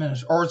last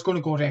minute, or it's going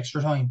to go to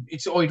extra time.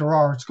 It's either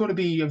or. It's going to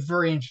be a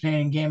very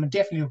entertaining game, and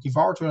definitely looking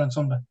forward to it on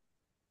Sunday.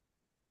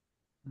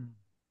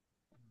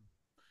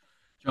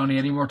 Johnny,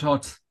 any more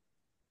thoughts?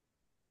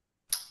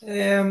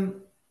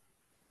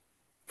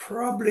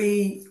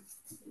 Probably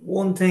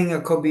one thing I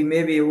could be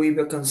maybe a wee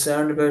bit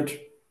concerned about,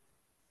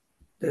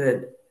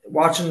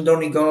 watching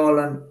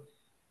Donegal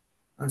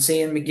and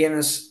seeing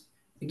McGuinness.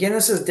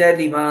 McGuinness is a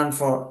deadly man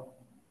for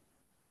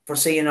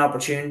seeing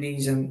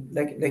opportunities, and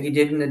like he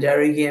did in the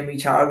Derry game, he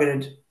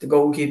targeted the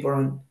goalkeeper,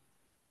 and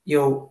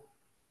the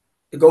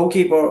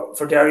goalkeeper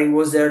for Derry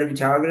was there to be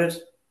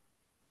targeted,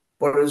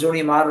 but it was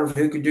only a matter of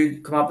who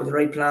could come up with the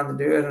right plan to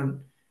do it,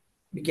 and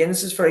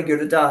McGuinness is very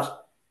good at that.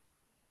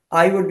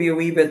 I would be a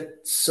wee bit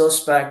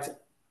suspect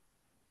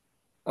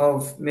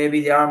of maybe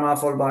the Armagh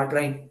full back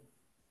line,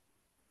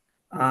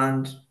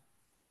 and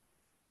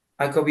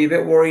I could be a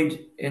bit worried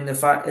in the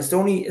fact it's the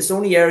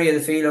only area of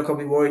the field I could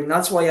be worried, and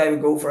that's why I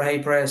would go for a high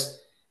press,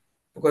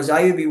 because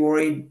I would be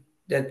worried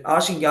that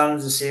Oisin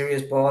Gallen's a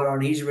serious baller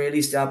and he's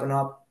really stepping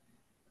up,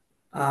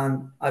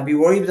 and I'd be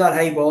worried about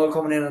that high ball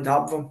coming in on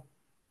top of him,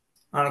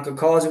 and it could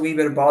cause a wee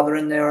bit of bother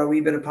in there, a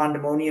wee bit of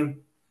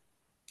pandemonium,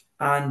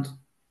 and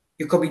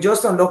you could be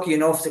just unlucky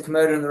enough to come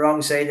out on the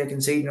wrong side of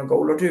conceding a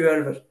goal or two out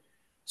of it.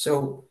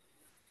 So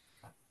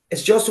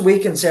it's just a wee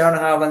concern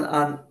I have,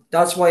 and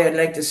that's why I'd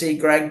like to see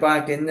Greg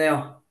back in there.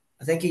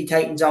 I think he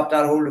tightens up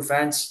that whole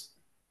defence,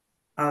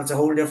 and it's a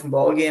whole different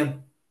ball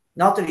game.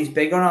 Not that he's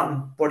big or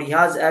nothing, but he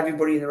has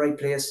everybody in the right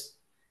place,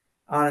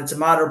 and it's a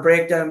matter of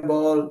breakdown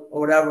ball or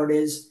whatever it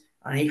is,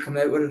 and he'll come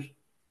out with it.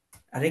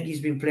 I think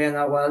he's been playing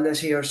that well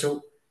this year,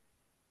 so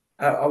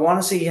I want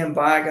to see him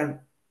back. And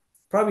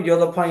probably the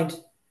other point,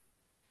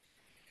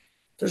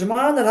 there's a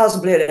man that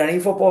hasn't played any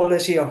football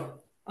this year,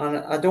 and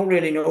I don't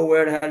really know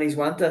where the hell he's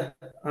went to.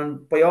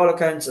 And by all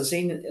accounts, I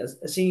seen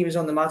he was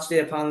on the match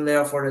day panel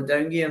there for the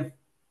Down game.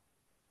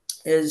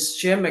 Is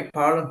Shane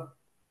McParlin.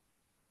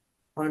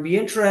 And it'd be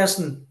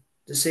interesting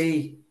to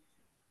see,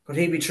 could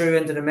he be through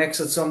into the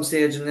mix at some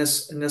stage in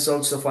this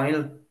Ulster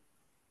final.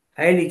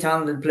 Highly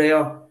talented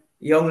player,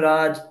 young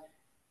lad,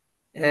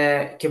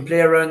 can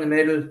play around the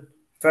middle,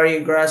 very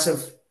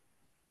aggressive,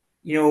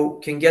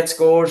 can get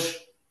scores,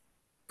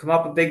 come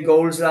up with big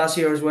goals last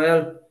year as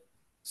well.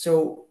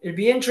 So it'd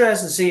be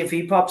interesting to see if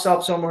he pops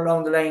up somewhere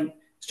along the line.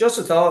 It's just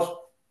a thought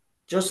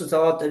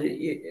that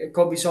it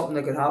could be something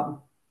that could happen.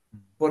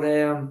 But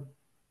I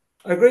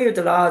agree with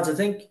the lads. I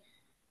think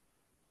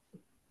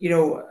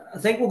I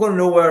think we're going to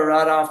know where we're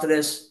at after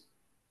this.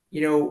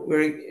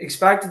 We're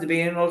expected to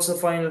be in Ulster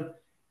final.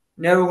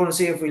 Now we're going to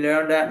see if we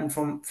learned that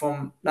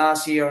from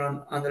last year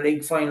on the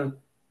league final.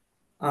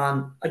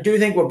 And I do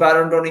think we're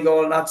better in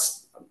Donegal, and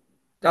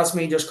that's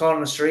me just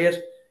calling it straight.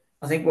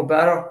 I think we're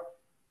better.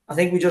 I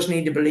think we just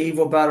need to believe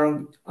we're better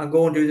and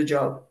go and do the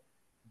job.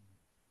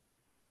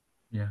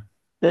 Yeah.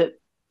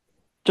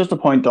 Just a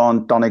point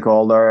on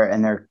Donegal there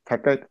in their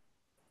kick out.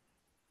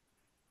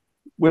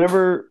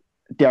 Whenever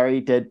Derry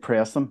did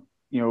press them,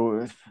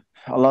 a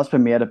lot's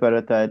been made about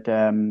it that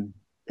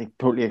they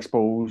totally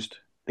exposed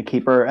the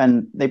keeper,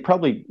 and they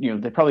probably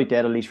did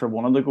at least for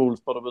one of the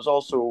goals, but it was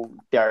also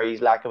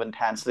Derry's lack of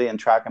intensity and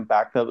tracking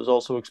back that was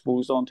also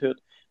exposed onto it.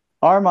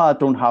 Armagh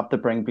don't have to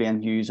bring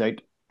Blaine Hughes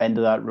out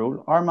into that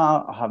role.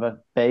 Armagh have a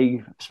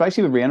big,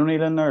 especially with Rain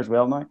O'Neill in there as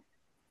well now,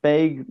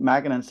 big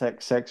Mackin and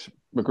 6'6",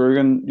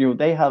 McGrugan,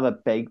 they have a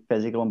big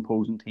physical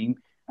imposing team.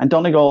 And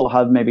Donegal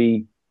have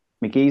maybe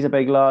McGee's a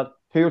big lad,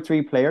 2 or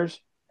 3 players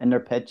in their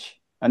pitch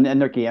and in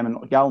their game,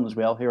 and Gallen as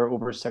well, who are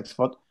over 6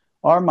 foot.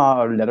 Armagh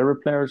are litter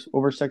of players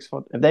over 6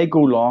 foot. If they go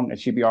long, it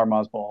should be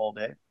Armagh's ball all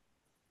day.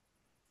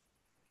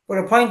 But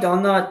a point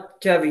on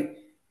that, Kevin,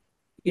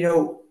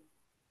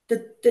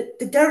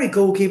 the Derry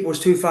goalkeeper was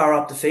too far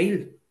up the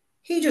field.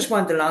 He just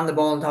went to land the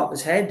ball on top of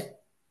his head.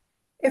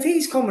 If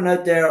he's coming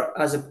out there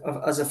as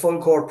a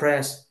full court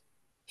press,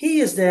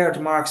 he is there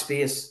to mark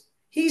space.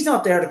 He's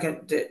not there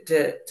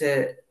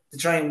to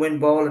try and win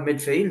ball in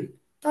midfield.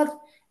 That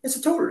it's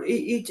a total.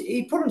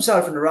 He put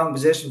himself in the wrong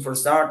position for a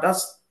start.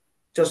 That's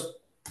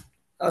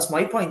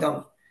my point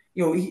on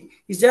it.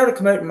 He's there to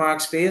come out and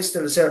mark space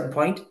till a certain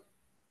point.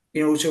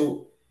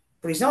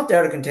 But he's not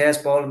there to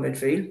contest ball in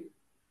midfield.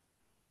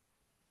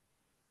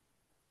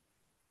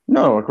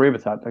 No, I agree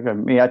with that.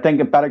 I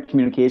think a better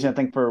communication. I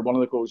think for one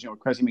of the goals,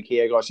 Chrissy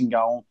McKay, Oisin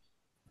Gallen,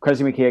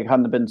 Chrissy McKay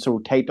hadn't been so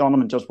tight on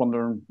him and just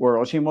wondering where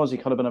Oisin was. He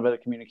could have been a bit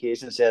of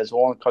communication. Says,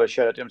 "Oh, could have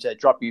shouted to him, said,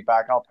 drop you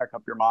back, I'll pick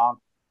up your man."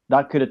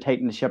 That could have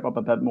tightened the ship up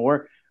a bit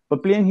more.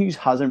 But Blaine Hughes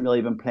hasn't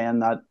really been playing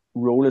that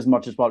role as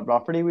much as what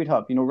Rafferty would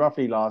have.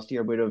 Rafferty last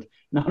year would have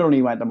not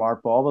only went to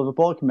mark ball, but if the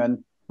ball came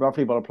in,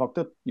 Rafferty would have plucked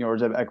it.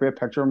 There's a great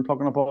picture of him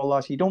plucking a ball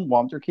last year. You don't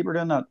want your keeper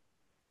doing that.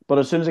 But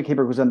as soon as a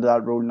keeper goes into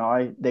that role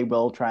now, they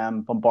will try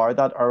and bombard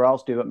that, or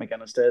else do what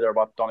McGuinness did or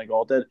what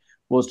Donegal did,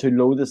 was to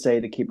load the say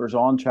the keeper's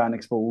on, try and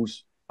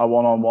expose a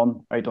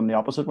one-on-one out on the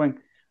opposite wing.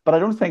 But I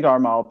don't think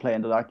Armagh will play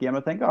into that game. I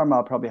think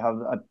Armagh probably have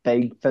a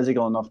big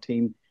physical enough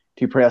team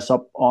to press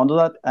up onto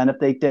that. And if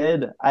they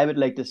did, I would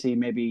like to see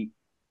it'd be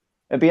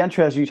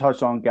interesting, you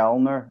touched on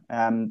Gallen there,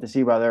 to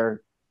see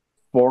whether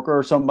Borker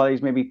or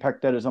somebody's maybe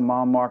picked out as a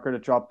man marker to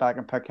drop back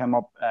and pick him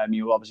up.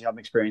 You obviously have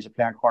experience of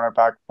playing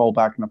cornerback,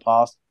 fullback in the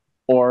past.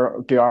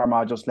 Or do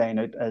Armagh just laying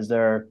out as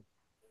their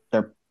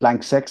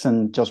blank six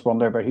and just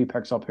wonder about who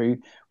picks up who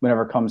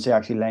whenever it comes to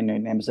actually laying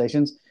out name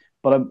positions?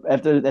 But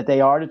if they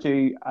are to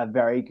do a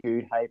very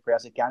good high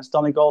press against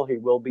Donegal,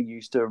 who will be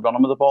used to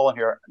running with the ball and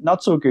who are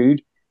not so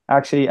good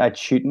actually at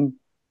shooting,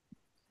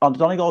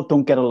 Donegal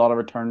don't get a lot of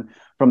return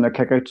from their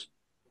kickouts.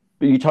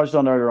 You touched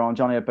on earlier on,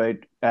 Johnny, about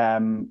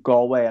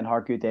Galway and how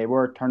good they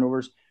were at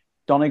turnovers.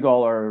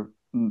 Donegal are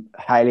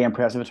highly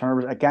impressive at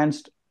turnovers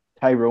against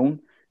Tyrone.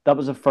 That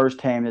was the first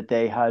time that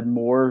they had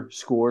more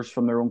scores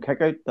from their own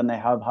kick out than they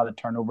have had at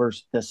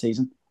turnovers this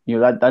season.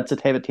 That's the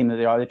type of team that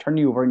they are. They turn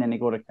you over and then they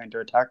go to counter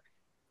attack.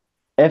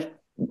 If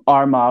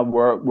Armagh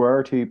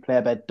were to play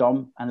a bit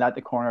dumb and let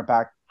the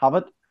cornerback have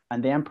it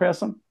and then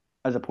press them,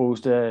 as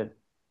opposed to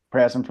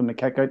pressing from the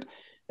kick out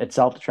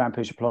itself to try and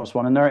push a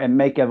 +1 in there, it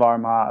may give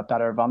Armagh a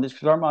better advantage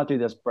because Armagh do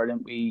this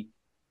brilliant. It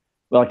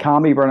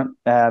can be brilliant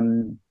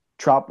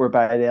trap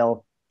whereby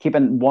they'll keep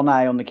one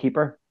eye on the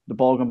keeper, the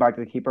ball going back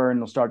to the keeper, and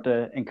they'll start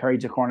to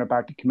encourage the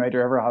cornerback to come out,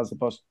 whoever has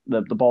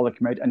the ball to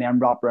come out, and then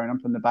wrap around him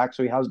from the back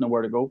so he has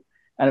nowhere to go.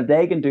 And if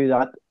they can do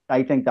that,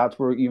 I think that's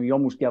where you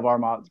almost give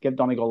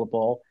Donegal the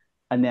ball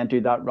and then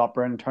do that wrap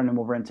around and turn them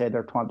over inside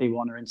their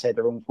 21 or inside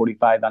their own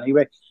 45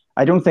 anyway.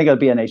 I don't think it'll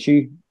be an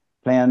issue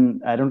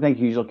playing. I don't think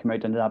Hughes will come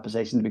out into that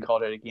position to be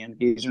called out again.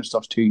 Hughes and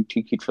stuff's too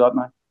cute for that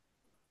now.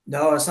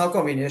 No, it's not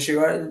going to be an issue.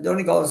 Right?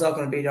 Donegal is not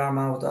going to beat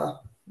Armagh with that.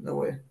 No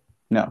way.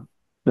 No.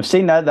 They've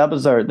seen that. That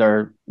was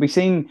we've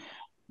seen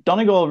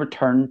Donegal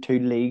return to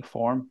league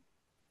form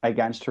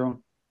against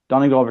Tyrone.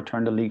 Donegal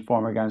returned to league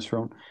form against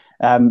Tyrone.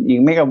 You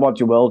can make of what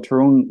you will.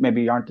 Tyrone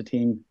maybe aren't the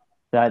team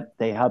that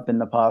they have been in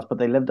the past, but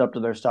they lived up to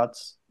their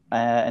stats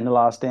in the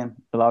last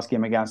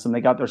game against them.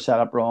 They got their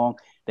setup wrong.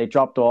 They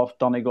dropped off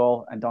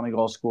Donegal, and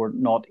Donegal scored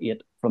not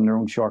 8 from their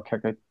own short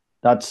kick out.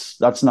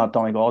 That's not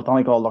Donegal.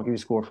 Donegal lucky to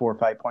score 4 or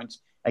 5 points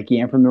a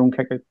game from their own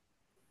kick out.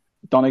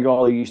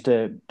 Donegal are used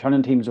to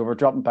turning teams over,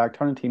 dropping back,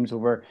 turning teams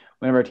over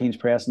whenever a team's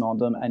pressing on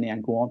them, and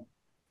then go on.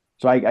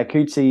 So I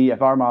could see,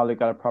 if Armagh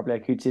look at it properly, I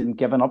could see them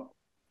giving up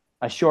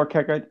a short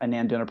kick out and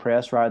then doing a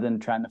press rather than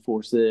trying to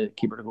force the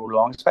keeper to go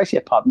long, especially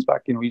at Patton's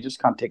back. You just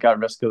can't take that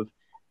risk of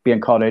being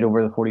caught out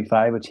over the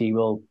 45, which he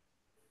will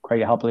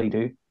quite happily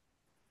do.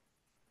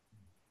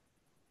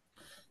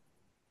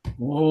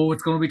 Oh,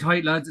 it's going to be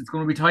tight, lads. It's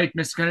going to be tight.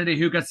 Mr. Kennedy,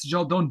 who gets the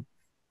job done?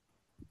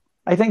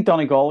 I think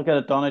Donegal will get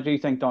it done. I do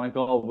think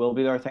Donegal will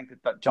be there. I think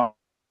that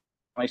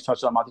Johnny's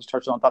touched on, Matthew's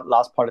touched on that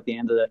last part at the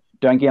end of the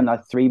down game,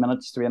 that 3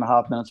 minutes,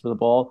 3.5 minutes for the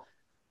ball.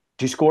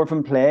 To score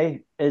from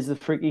play is the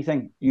freaky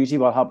thing. Usually,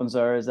 what happens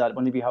there is that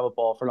when you have a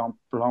ball for a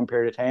long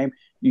period of time,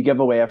 you give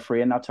away a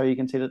free, and that's how you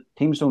can see that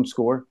teams don't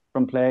score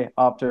from play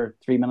after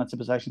 3 minutes of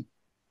possession.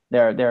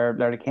 They're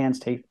the Cairns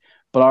teeth.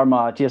 But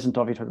Armagh, Jason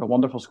Duffy took a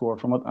wonderful score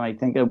from it, and I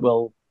think it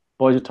will.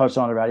 Boys have touched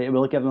on it already. It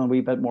will give them a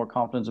wee bit more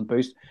confidence and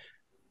boost.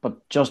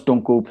 But just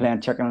don't go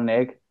playing chicken and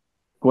egg.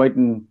 Go out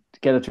and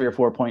get a 3 or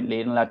 4 point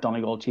lead and let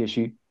Donegal chase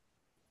you.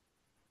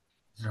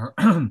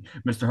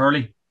 Mr.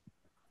 Hurley.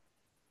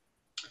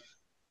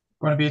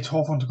 Going to be a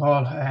tough one to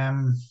call.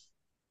 I'm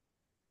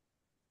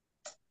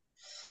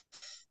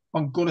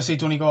going to say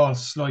Donegal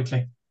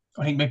slightly.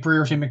 I think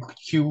McBrearty and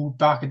McHugh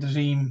back at the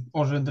team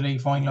other than the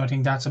league final. I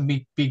think that's a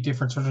big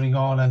difference for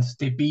Donegal, and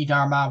they beat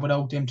Armagh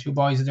without them two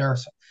boys there.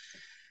 So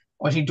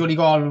I think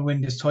Donegal will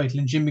win this title,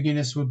 and Jim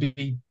McGuinness will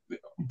be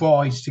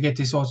boys to get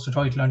this Ulster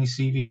title on his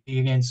CV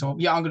again. So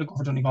yeah, I'm going to go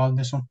for Donegal in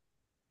this one.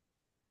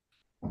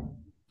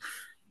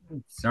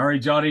 Sorry,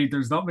 Johnny,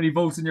 there's not many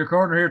votes in your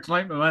corner here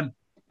tonight, my man.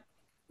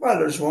 Well,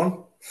 there's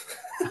one.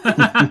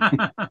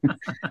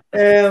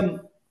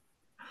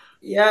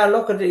 Yeah,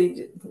 look at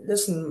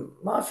listen.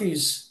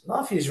 Matthew's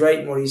right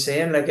in what he's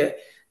saying.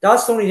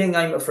 That's the only thing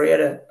I'm afraid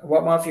of.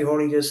 What Matthew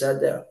Hurley just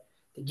said there.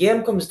 The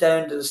game comes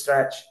down to the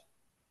stretch,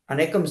 and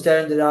it comes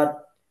down to that: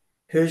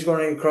 who's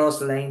going to cross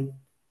the line.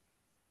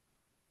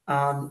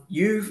 And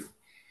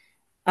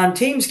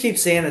teams keep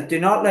saying it. Do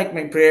not let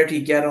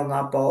McBrearty get on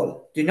that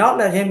ball. Do not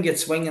let him get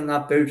swinging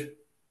that boot.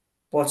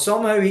 But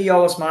somehow he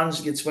always manages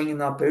to get swinging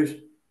that boot,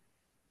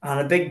 and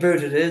a big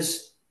boot it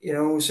is.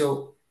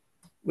 So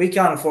we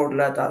can't afford to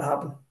let that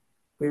happen.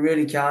 We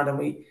really can't,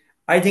 and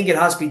I think it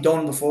has to be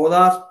done before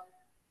that,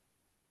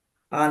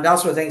 and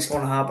that's what I think is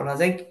going to happen. I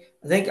think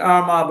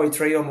Armagh by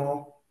 3 or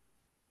more.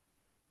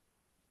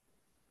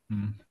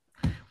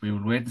 We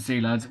will wait and see,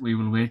 lads. We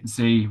will wait and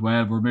see.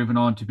 Well, we're moving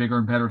on to bigger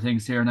and better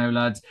things here now,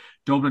 lads.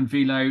 Dublin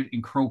feel out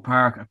in Croke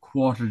Park at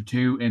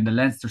 1:45 in the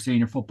Leinster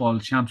Senior Football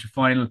Championship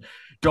Final.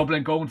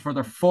 Dublin going for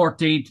their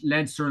 14th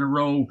Leinster in a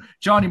row.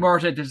 Johnny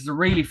Murtagh, this is a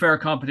really fair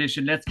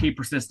competition. Let's keep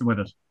persisting with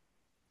it.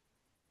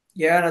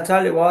 Yeah, and I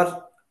tell you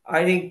what,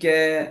 I think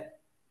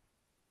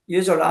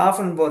yous are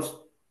laughing, but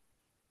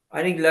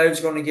I think Louth's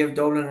going to give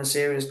Dublin a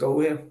serious go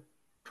here.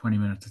 20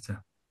 minutes, it's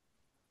a.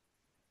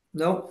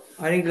 No,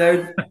 I think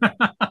Louth.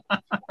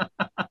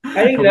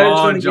 Come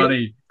on,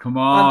 Johnny. Come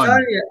on. I'm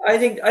telling you, I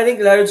think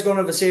Louth's going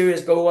to have a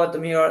serious go at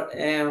them here.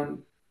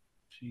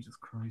 Jesus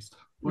Christ.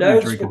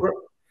 Louth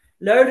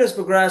has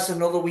progressed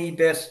another wee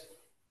bit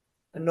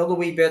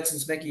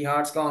since Mickey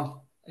Hart's gone.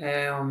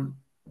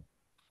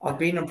 I've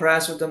been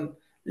impressed with them.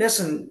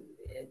 Listen,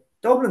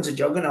 Dublin's a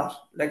juggernaut.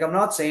 I'm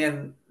not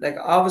saying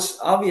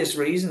obvious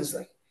reasons,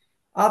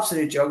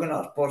 absolute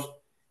juggernaut, but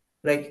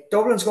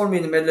Dublin's going to be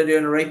in the middle of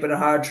doing a right bit of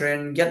hard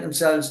training, getting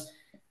themselves,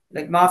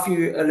 like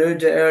Matthew alluded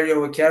to earlier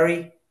with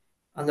Kerry,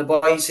 and the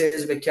boy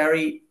says about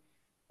Kerry,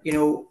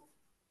 that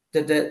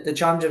the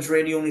championship's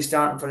really only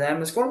starting for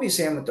them. It's going to be the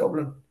same with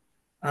Dublin.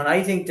 And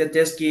I think that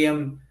this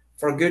game,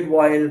 for a good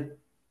while,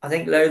 I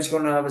think Louth's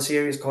going to have a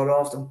serious cut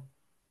off them.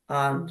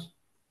 And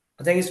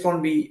I think it's going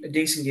to be a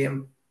decent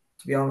game,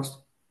 to be honest.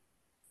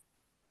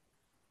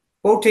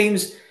 Both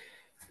teams,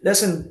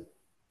 listen,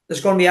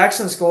 there's going to be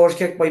excellent scores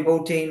kicked by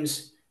both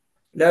teams.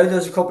 Louth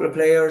has a couple of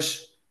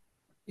players,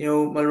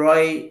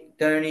 Mulroy,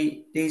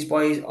 Downey, these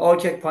boys, all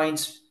kick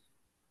points.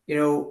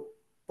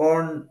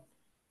 Bourne,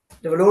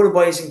 they have a load of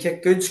boys can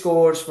kick good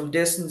scores from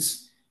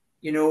distance.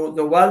 They're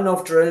well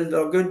enough drilled.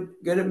 They're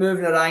good at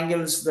moving at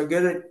angles. They're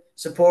good at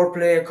support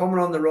play, coming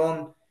on the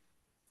run.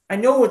 I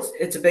know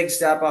it's a big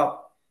step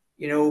up,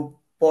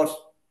 but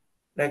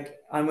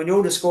and we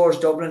know the scores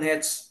Dublin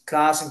hits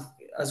class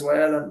as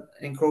well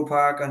in Croke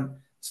Park and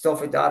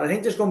stuff like that. I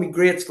think there's going to be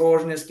great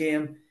scores in this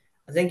game.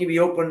 I think it'll be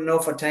open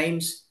enough at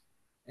times.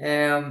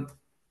 But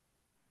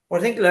I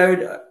think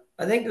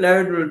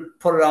Louth will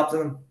put it up to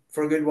them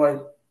for a good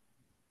while.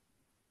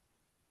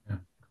 Yeah,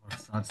 of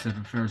course. That's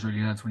different affairs,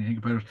 really. That's when you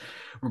think about it.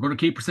 We're going to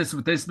keep persisting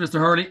with this, Mr.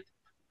 Hurley.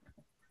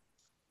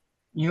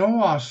 You know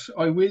what?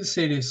 I will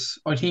say this.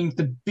 I think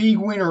the big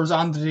winners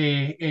on the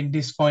day in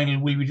this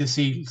final will be the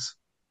Seals.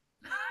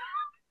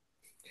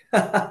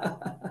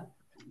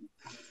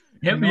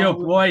 Hit me up.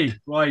 Why?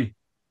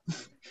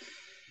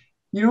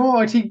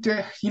 I think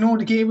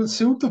the game will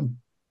suit them.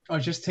 I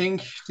just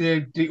think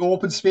the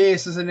open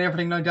spaces and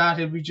everything like that,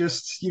 it'll be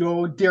just,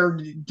 their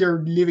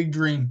living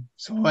dream.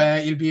 So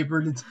it'll be a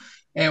brilliant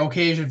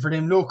occasion for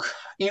them. Look,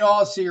 in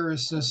all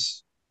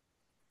seriousness,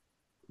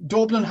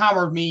 Dublin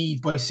hammered me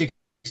by 16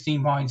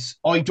 points.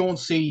 I don't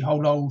see how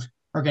Louth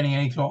are getting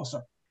any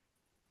closer.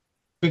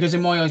 Because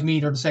in my eyes,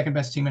 they're the second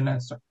best team in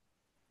Leinster.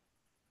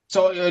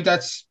 So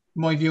that's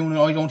my view, and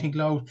I don't think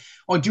Louth.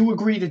 I do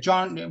agree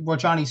that what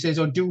Johnny says.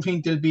 I do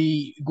think there'll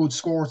be good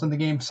scores in the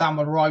game. Sam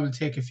Mulroy will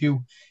take a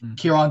few.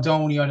 Kieran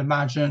Downey, I'd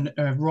imagine.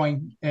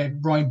 Ryan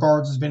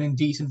Birds has been in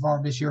decent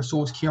form this year,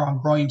 so is Kieran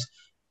Grimes.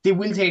 They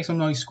will take some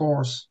nice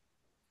scores.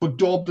 but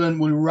Dublin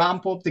will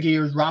ramp up the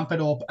gears, ramp it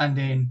up, and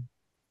then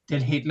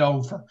they'll hit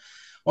loud for.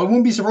 I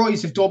wouldn't be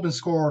surprised if Dublin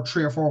score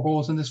 3 or 4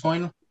 goals in this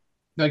final,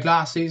 like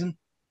last season.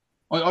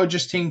 I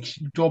just think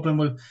Dublin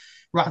will,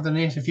 rather than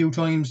it a few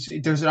times,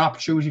 there's an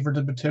opportunity for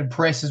them to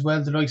press as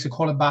well. The likes of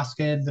Colin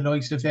Basket, the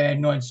likes of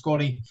Noel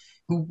Scully,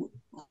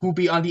 who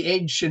be on the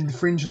edge and the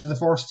fringe of the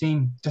first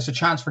team. There's a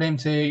chance for them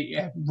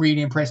to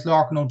really impress.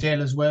 Larkin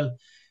O'Dell as well,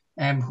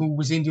 who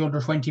was in the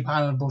under-20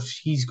 panel, but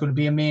he's going to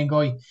be a main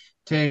guy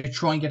to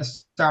try and get a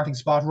starting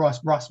spot. Ross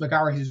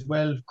McGarry as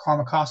well,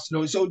 Cormac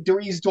Costello. So there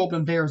is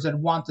Dublin players that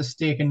want to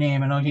stake a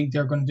name, and I think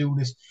they're going to do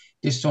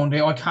this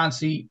Sunday. I can't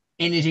see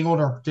anything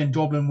other than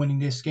Dublin winning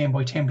this game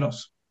by 10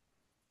 plus.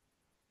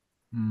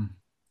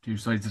 Two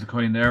sides of the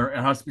coin there.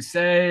 It has to be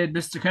said,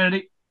 Mr.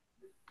 Kennedy.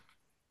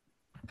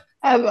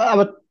 I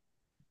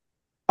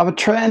would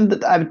tend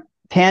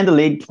to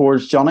lead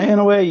towards Johnny in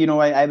a way. You know,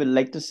 I would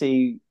like to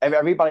see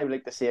everybody would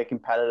like to see a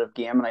competitive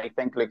game, and I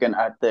think looking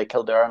at the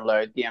Kildare and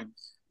Louth game,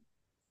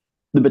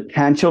 the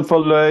potential for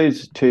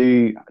Louth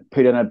to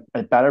put in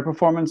a better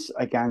performance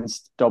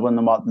against Dublin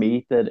than what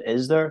Meath did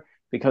is there,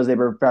 because they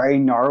were very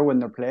narrow in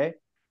their play.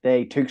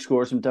 They took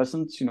scores from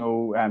distance. You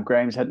know,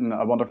 Graham's hitting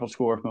a wonderful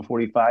score from a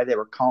 45. They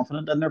were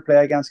confident in their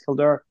play against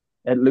Kildare.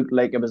 It looked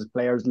like it was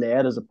players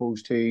led as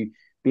opposed to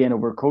being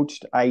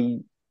overcoached.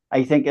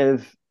 I think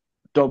if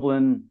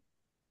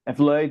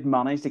Louth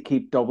managed to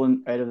keep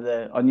Dublin out of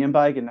the onion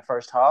bag in the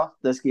first half,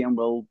 this game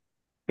will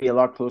be a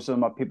lot closer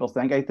than what people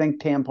think. I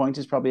think 10 points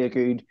is probably a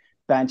good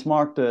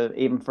benchmark to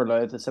even for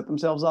Louth to sit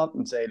themselves at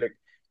and say, look,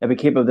 if we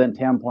keep it within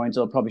 10 points,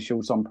 it'll probably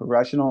show some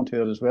progression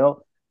onto it as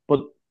well.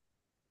 But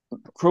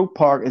Croke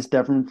Park is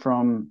different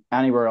from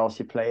anywhere else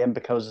you play in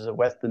because of the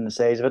width and the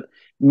size of it.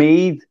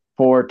 Meath,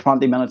 for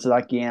 20 minutes of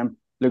that game,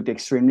 looked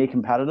extremely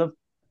competitive.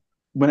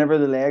 Whenever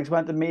the legs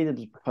went to Meath, it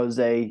was because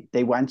they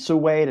went so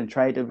wide and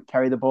tried to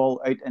carry the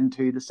ball out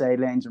into the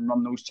sidelines and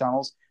run those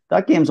channels.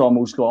 That game's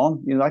almost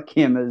gone. You know, that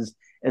game is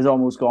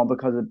almost gone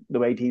because of the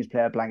way teams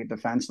play a blanket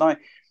defence now.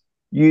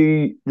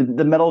 The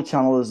middle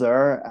channel is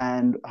there,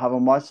 and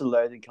having watched the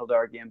Louth and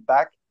Kildare game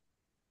back,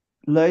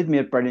 Louth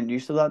made brilliant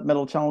use of that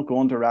middle channel,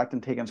 going direct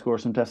and taking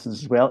scores from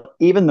distance as well.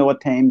 Even though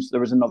at times there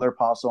was another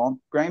pass on,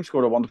 Graham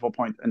scored a wonderful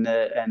point in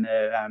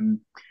the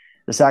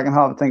second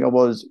half. I think it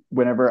was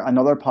whenever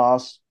another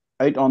pass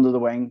out onto the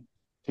wing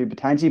to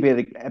potentially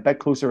be a bit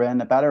closer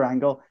in, a better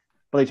angle,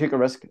 but he took a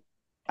risk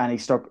and he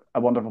struck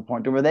a wonderful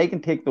point. Where they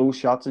can take those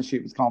shots and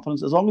shoot with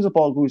confidence, as long as the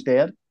ball goes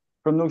dead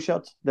from those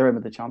shots, they're in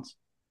with the chance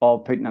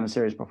of putting in a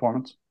serious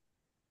performance.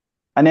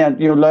 And then,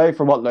 you know, Louth,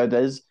 for what Louth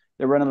is,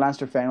 they were in a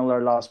Leinster final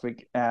there last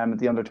week at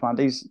the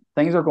under-20s.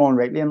 Things are going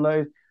rightly in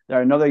Louth.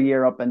 They're another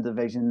year up in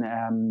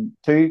Division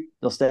 2.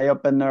 They'll stay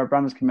up in there.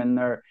 Brandon's come in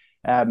there.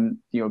 You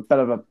know, a bit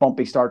of a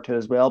bumpy start to it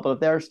as well. But if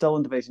they're still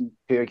in Division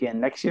 2 again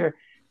next year,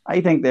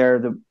 I think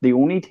they're the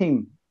only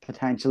team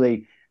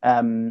potentially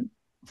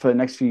for the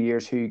next few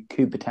years who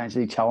could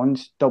potentially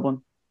challenge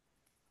Dublin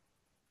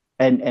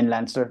in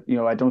Leinster. You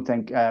know, I don't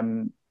think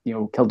you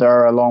know,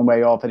 Kildare are a long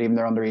way off it. Even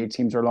their underage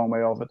teams are a long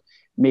way off it.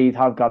 Meath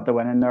have got the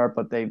win in there,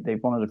 but they've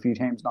won it a few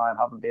times now and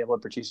haven't been able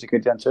to produce a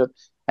good into it.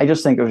 I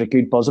just think there was a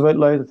good buzz about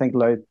Louth. I think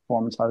Louth's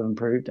performance has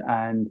improved,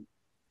 and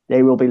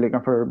they will be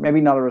looking for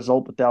maybe not a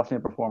result, but definitely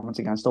a performance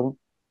against Dublin.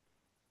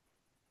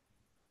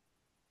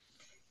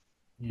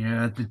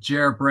 Yeah, the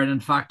Ger Brennan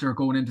factor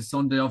going into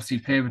Sunday. Obviously,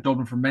 played with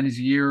Dublin for many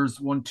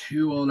years, won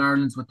 2 All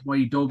Irelands with the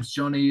White Dubs.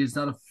 Johnny, is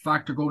that a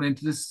factor going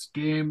into this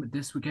game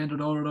this weekend at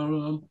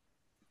all?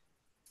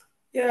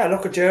 Yeah,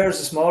 look at Ger's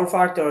a small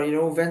factor. You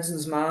know,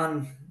 Vincent's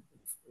man,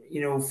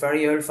 you know,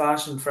 very old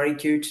fashioned, very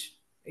cute.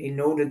 He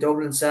know the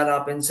Dublin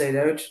setup inside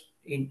out.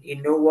 He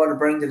know what to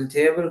bring to the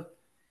table.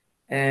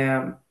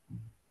 And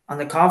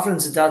the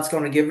confidence that that's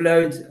going to give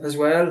Loud as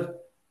well,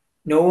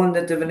 knowing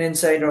that they've an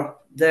insider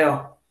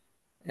there.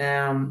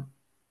 You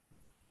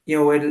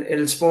know,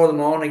 it'll spur them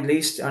on at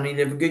least, and he'll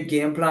have a good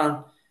game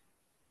plan.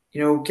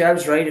 You know,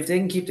 Kev's right. If they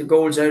can keep the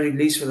goals out at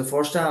least for the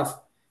first half,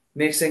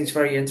 makes things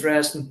very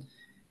interesting.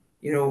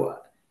 You know,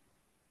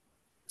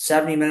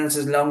 70 minutes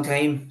is a long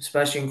time,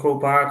 especially in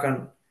Croke Park,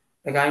 and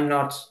like I'm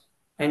not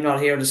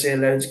here to say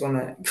Loud's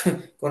gonna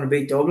gonna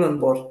beat Dublin,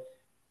 but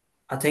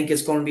I think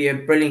it's gonna be a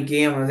brilliant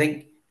game. I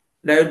think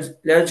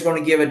Loud's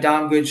gonna give a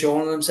damn good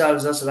showing of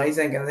themselves. That's what I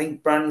think. And I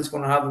think Brandon's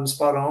gonna have them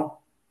spot on.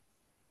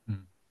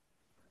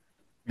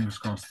 Fingers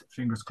crossed.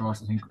 Fingers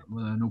crossed. I think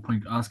no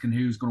point asking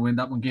who's going to win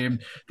that one game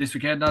this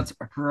weekend. That's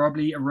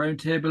probably a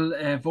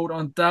roundtable vote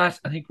on that.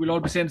 I think we'll all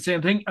be saying the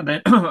same thing. And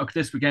then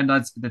this weekend,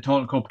 that's the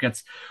Tailteann Cup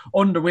gets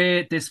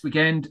underway this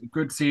weekend.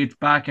 Good to see it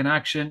back in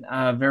action.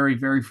 Very,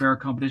 very fair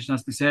competition,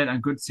 as we said,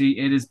 and good to see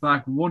it is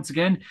back once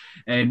again.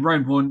 In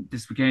round 1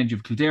 this weekend, you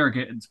have Kildare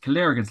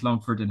against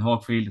Longford in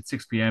Hawkfield at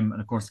 6 p.m.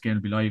 And of course, the game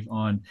will be live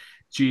on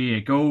GAA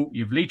Go.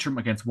 You have Leitrim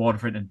against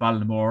Waterford in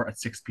Ballinamore at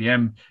 6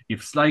 p.m. You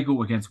have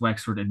Sligo against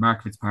Wexford in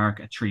Markowitz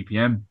Park at 3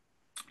 p.m.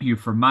 You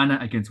have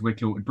Fermanagh against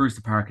Wicklow in Brewster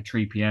Park at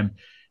 3 p.m.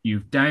 You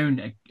have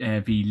Down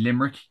v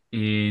Limerick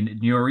in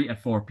Newry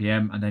at 4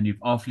 p.m. And then you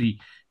have Offaly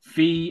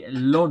v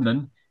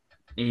London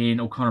in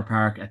O'Connor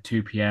Park at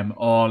 2 p.m.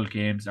 All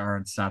games are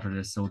on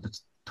Saturdays. So the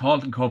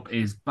Tailteann Cup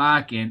is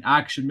back in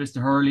action,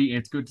 Mr. Hurley.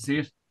 It's good to see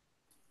it.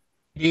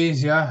 It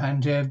is, yeah,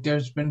 and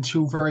there's been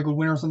two very good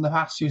winners in the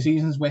past 2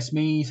 seasons,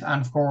 Westmeath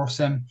and of course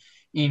in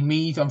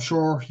Meath. I'm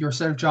sure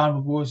yourself,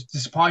 John, was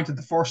disappointed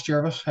the first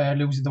year of it,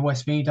 losing to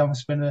Westmeath. That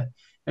must have been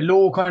a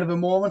low kind of a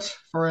moment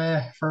for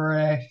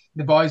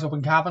the boys up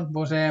in Cavan.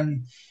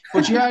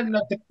 But yeah,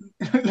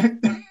 like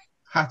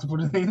had to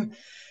put it in.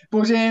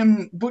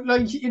 But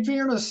like in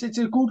fairness, it's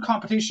a good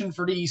competition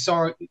for these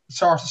sort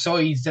of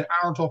sides that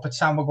aren't up at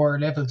Sam Maguire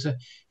level to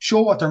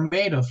show what they're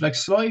made of. Like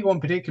Sligo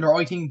in particular,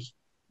 I think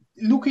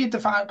looking at the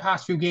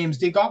past few games,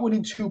 they got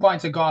within 2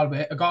 points of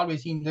Galway, a Galway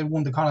team that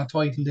won the Connacht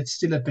title that's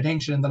still had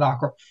potential in the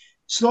locker.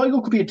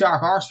 Sligo could be a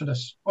dark horse for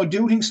this. I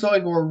do think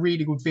Sligo are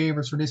really good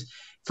favourites for this.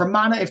 For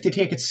Mana, if they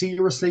take it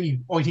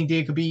seriously, I think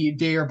they could be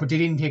there, but they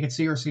didn't take it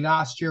seriously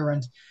last year,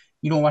 and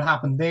you know what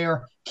happened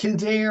there.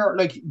 Kildare,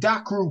 like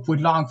that group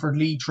with Longford,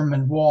 Leitrim,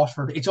 and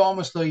Waterford, it's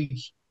almost like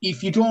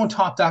if you don't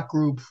top that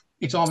group,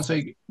 it's almost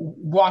like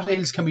what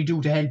else can we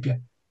do to help you?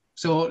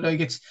 So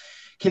like it's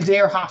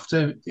Kildare have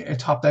to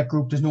top that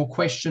group. There's no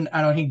question,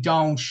 and I think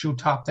Down should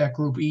top that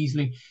group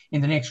easily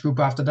in the next group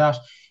after that.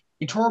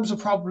 In terms of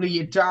probably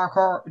a dark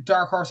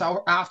horse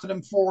after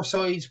them four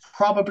sides,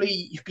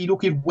 probably if you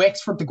look at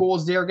Wexford, the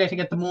goals they're getting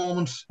at the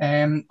moment,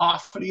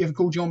 awfully of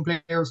good young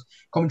players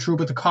coming through,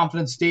 but the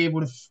confidence they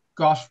would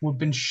have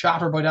been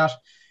shattered by that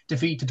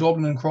defeat to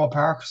Dublin and Crow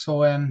Park.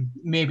 So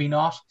maybe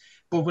not,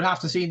 but we'll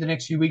have to see in the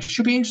next few weeks.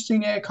 Should be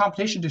interesting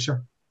competition this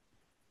year.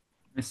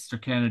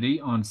 Mr. Kennedy,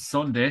 on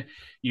Sunday,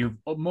 you've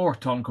more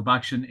Tailteann Cup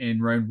action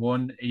in round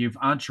one. You've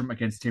Antrim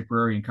against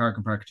Tipperary in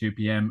Carrigan Park at 2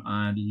 p.m.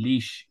 and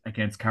Laois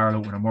against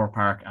Carlow in O'Moore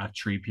Park at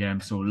 3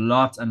 p.m. So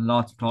lots and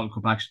lots of Tailteann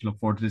Cup action to look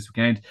forward to this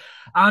weekend.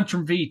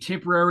 Antrim v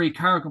Tipperary,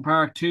 Carrigan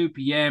Park, 2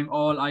 p.m.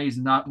 All eyes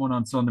on that one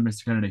on Sunday,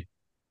 Mr. Kennedy.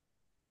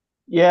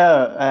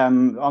 Yeah,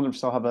 Antrim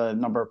still have a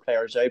number of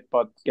players out,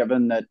 but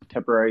given that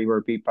Tipperary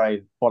were beat by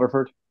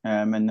Waterford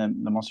in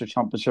the Munster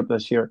Championship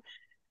this year,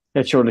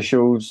 it sort of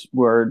shows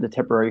where the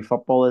Tipperary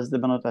football is at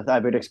the minute. I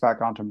would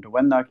expect Antrim to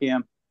win that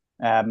game.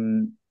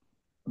 Um,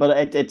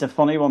 but it's a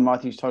funny one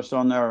Matthew's touched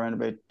on there around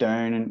about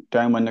down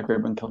win the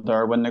group and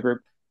Kildare win the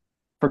group.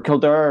 For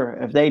Kildare,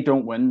 if they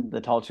don't win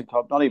the Tailteann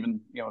Cup, not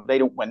even, if they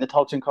don't win the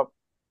Tailteann Cup,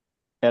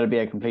 it'll be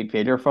a complete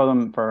failure for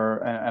them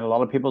for in a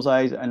lot of people's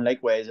eyes. And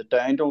likewise, if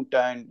Down don't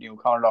down,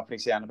 Conor Duffy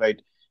saying about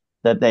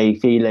that they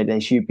feel like they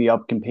should be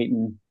up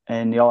competing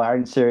in the All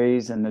Ireland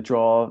series and the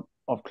draw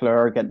of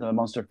Clare getting to the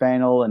Munster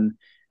final. And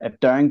if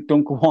Down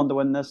don't go on to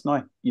win this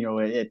now,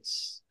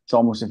 it's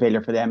almost a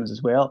failure for them as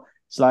well.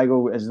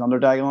 Sligo is an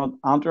underdog.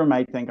 Antrim,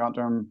 I think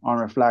Antrim on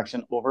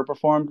reflection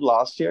overperformed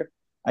last year.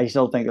 I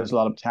still think there's a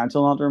lot of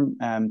potential in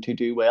Antrim to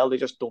do well. They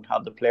just don't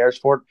have the players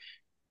for it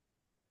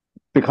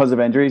because of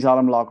injuries.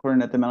 Adam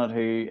Loughlin at the minute,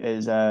 who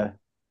is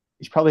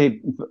he's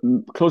probably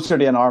closer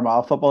to an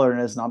Armagh footballer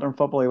than is an Antrim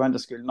football. He went to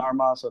school in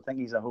Armagh, so I think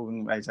he's at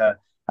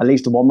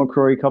least a one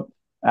McCrory Cup.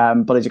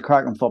 But he's a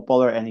cracking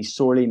footballer, and he's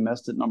sorely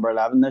missed at number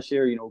 11 this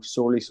year.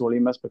 Sorely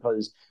missed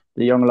because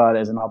the young lad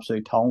is an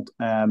absolute talent.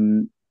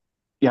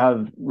 You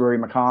have Rory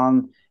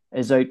McCann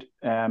is out.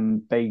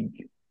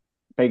 Big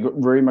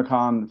Rory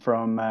McCann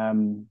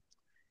from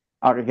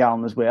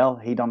Armagh as well.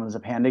 He done his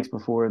appendix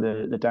before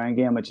the Down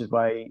game, which is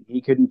why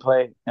he couldn't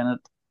play in it.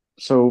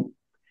 So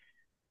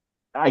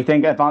I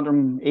think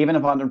even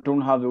if Antrim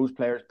don't have those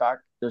players back,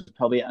 there's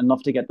probably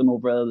enough to get them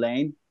over the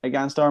line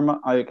against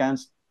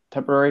against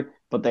Tipperary,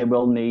 but they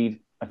will need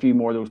a few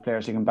more of those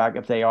players to come back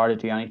if they are to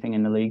do anything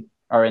in the league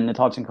or in the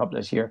Tailteann Cup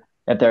this year.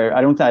 If they're,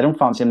 I don't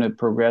fancy them to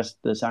progress to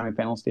the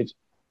semi-final stage.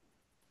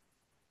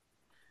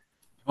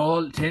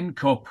 Tailteann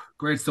Cup,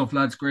 great stuff,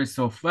 lads, great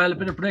stuff. Well, a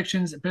bit of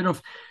predictions, a bit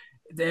of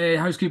the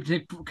housekeeping to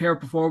take care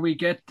of before we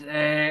get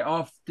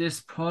off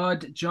this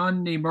pod.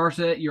 Johnny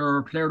Murta,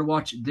 your player to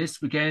watch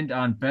this weekend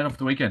and bet of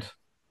the weekend.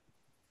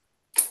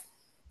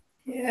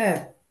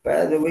 Yeah,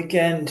 bet of the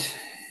weekend.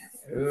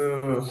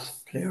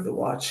 Player to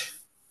watch.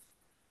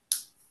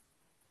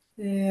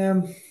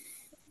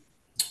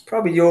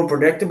 Probably the old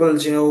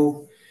predictables,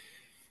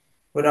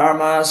 with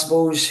Armagh, I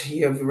suppose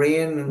you have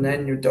Rain, and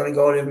then you're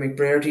Donegal, you have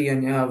McBrearty,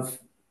 and you have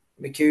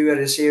McHugh had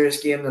a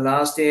serious game the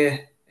last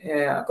day.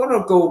 I'm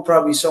gonna go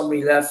probably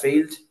somebody left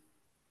field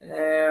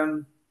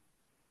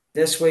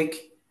this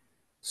week.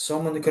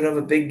 Someone that could have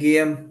a big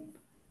game.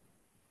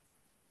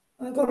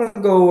 I'm gonna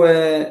go.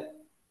 I'm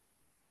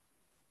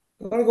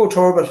gonna go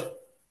Torbett.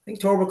 I think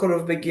Torbett could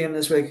have a big game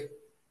this week.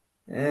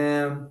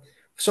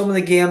 Some of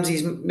the games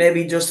he's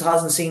maybe just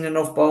hasn't seen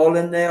enough ball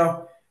in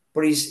there,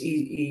 but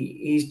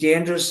he's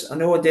dangerous. I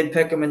know I did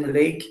pick him in the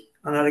league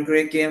and had a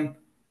great game.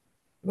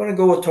 I'm going to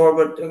go with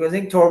Torbett. I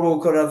think Torbo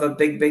could have a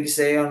big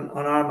say on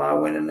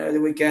Armagh winning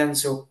the weekend.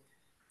 So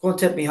I'm going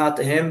to tip my hat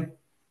to him.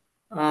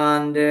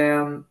 And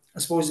I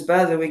suppose the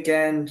bet of the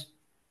weekend,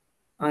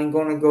 I'm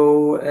going to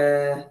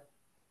go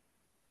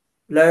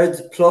Loud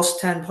plus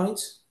 10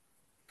 points.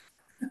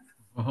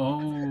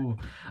 Oh,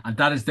 and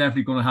that is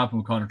definitely going to happen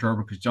with Conor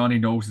Turbo because Johnny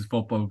knows his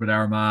football with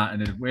Armagh,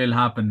 and it will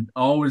happen.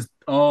 Always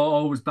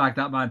always back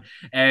that man.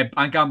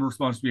 And gamble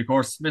responsibly, of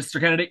course. Mr.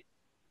 Kennedy.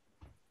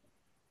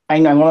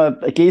 I'm going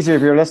to, Geezer,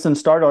 if you're listening,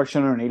 start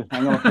Oisin O'Neill.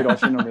 I'm going to put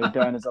Oisin O'Neill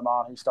down as a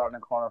man who's starting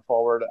in corner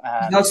forward.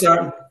 He's not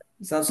certain.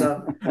 It's not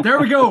certain. There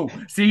we go.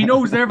 See, he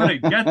knows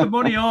everything. Get the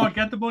money on.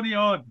 Get the money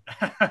on.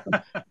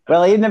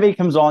 Well, even if he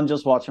comes on,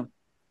 just watch him.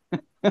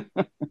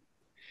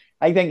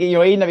 I think,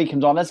 even if he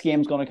comes on, this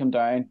game's going to come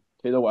down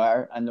to the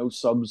wire, and those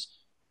subs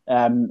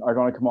are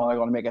going to come on. They're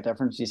going to make a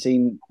difference. You've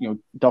seen,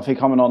 Duffy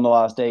coming on the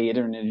last day,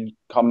 Adrian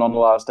coming on the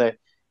last day.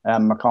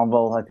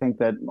 McConville, I think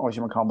that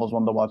Oisin McConville's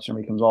one to watch when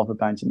he comes off the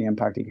bench and the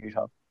impact he could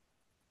have.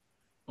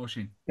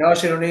 Oisin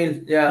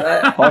O'Neill,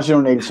 yeah. Oisin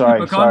O'Neill, sorry.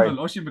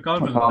 Oisin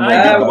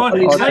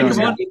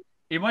McConville.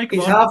 He might come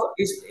on.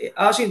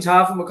 Oisin's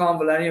half of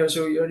McConville anyway,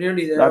 so you're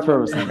nearly there. That's what I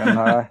was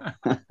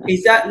thinking.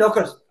 He's that. Look,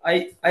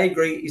 I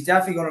agree. He's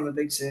definitely going to have a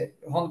big say.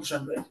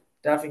 100% right.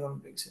 Definitely going to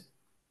have a big say.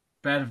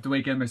 Bet of the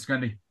weekend, Mr.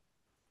 Kennedy.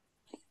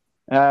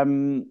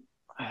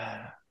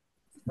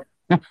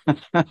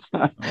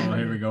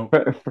 Here we go.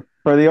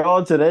 For the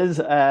odds, it is.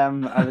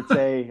 I would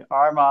say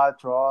Armagh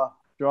draw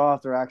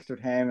after extra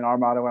time, and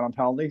Armagh went on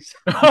penalties.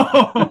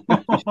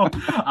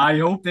 I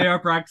hope they are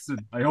practicing.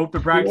 I hope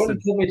they're practicing. You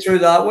wouldn't put me through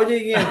that, would you?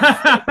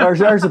 Again?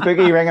 There's a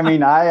bookie ringing me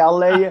now. I'll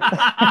lay you.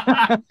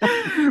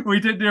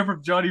 We didn't hear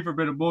from Johnny for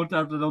about a month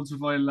after the Ulster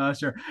final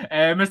last year.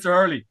 Mr.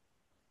 Hurley.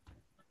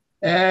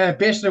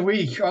 Based on the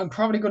week, I'm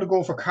probably going to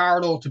go for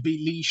Carlow to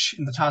beat Laois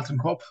in the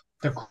Tailteann Cup.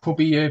 There could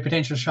be a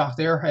potential shot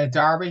there,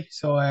 Derby.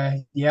 So,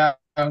 I'm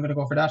going to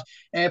go for that.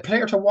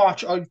 Player to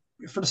watch,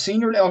 for the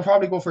senior, I'll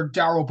probably go for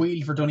Darrow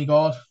Beale for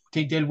Donegal. I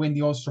think they'll win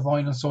the Ulster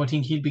final, so I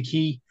think he'll be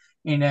key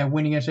in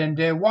winning it. And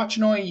watch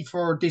an eye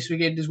for this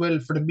weekend as well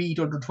for the Meath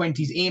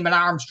under-20s. Eamon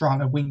Armstrong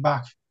at wing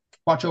back.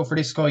 Watch out for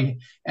this guy.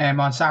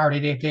 On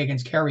Saturday, they play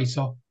against Kerry,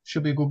 so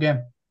should be a good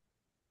game.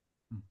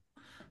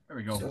 There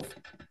we go.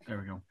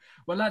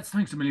 Well, lads,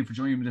 thanks a million for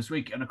joining me this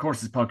week. And of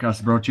course, this podcast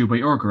is brought to you by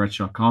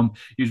orgarech.com.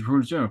 Use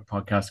the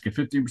podcast, get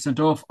 15%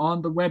 off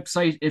on the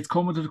website. It's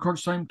coming to the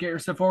crunch time. Get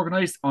yourself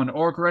organised on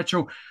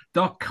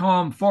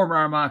orgarecho.com. Former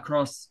Armagh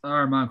Cross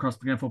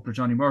Begin footballer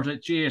Johnny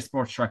Murta, GA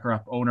Sports Tracker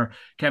app owner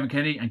Kevin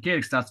Kenny, and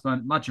Gaelic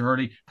Statsman Matthew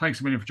Hurley.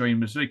 Thanks a million for joining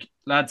me this week.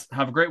 Lads,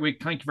 have a great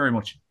week. Thank you very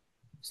much.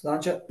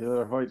 Sláinte.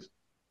 Yeah, right.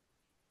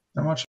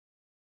 So much.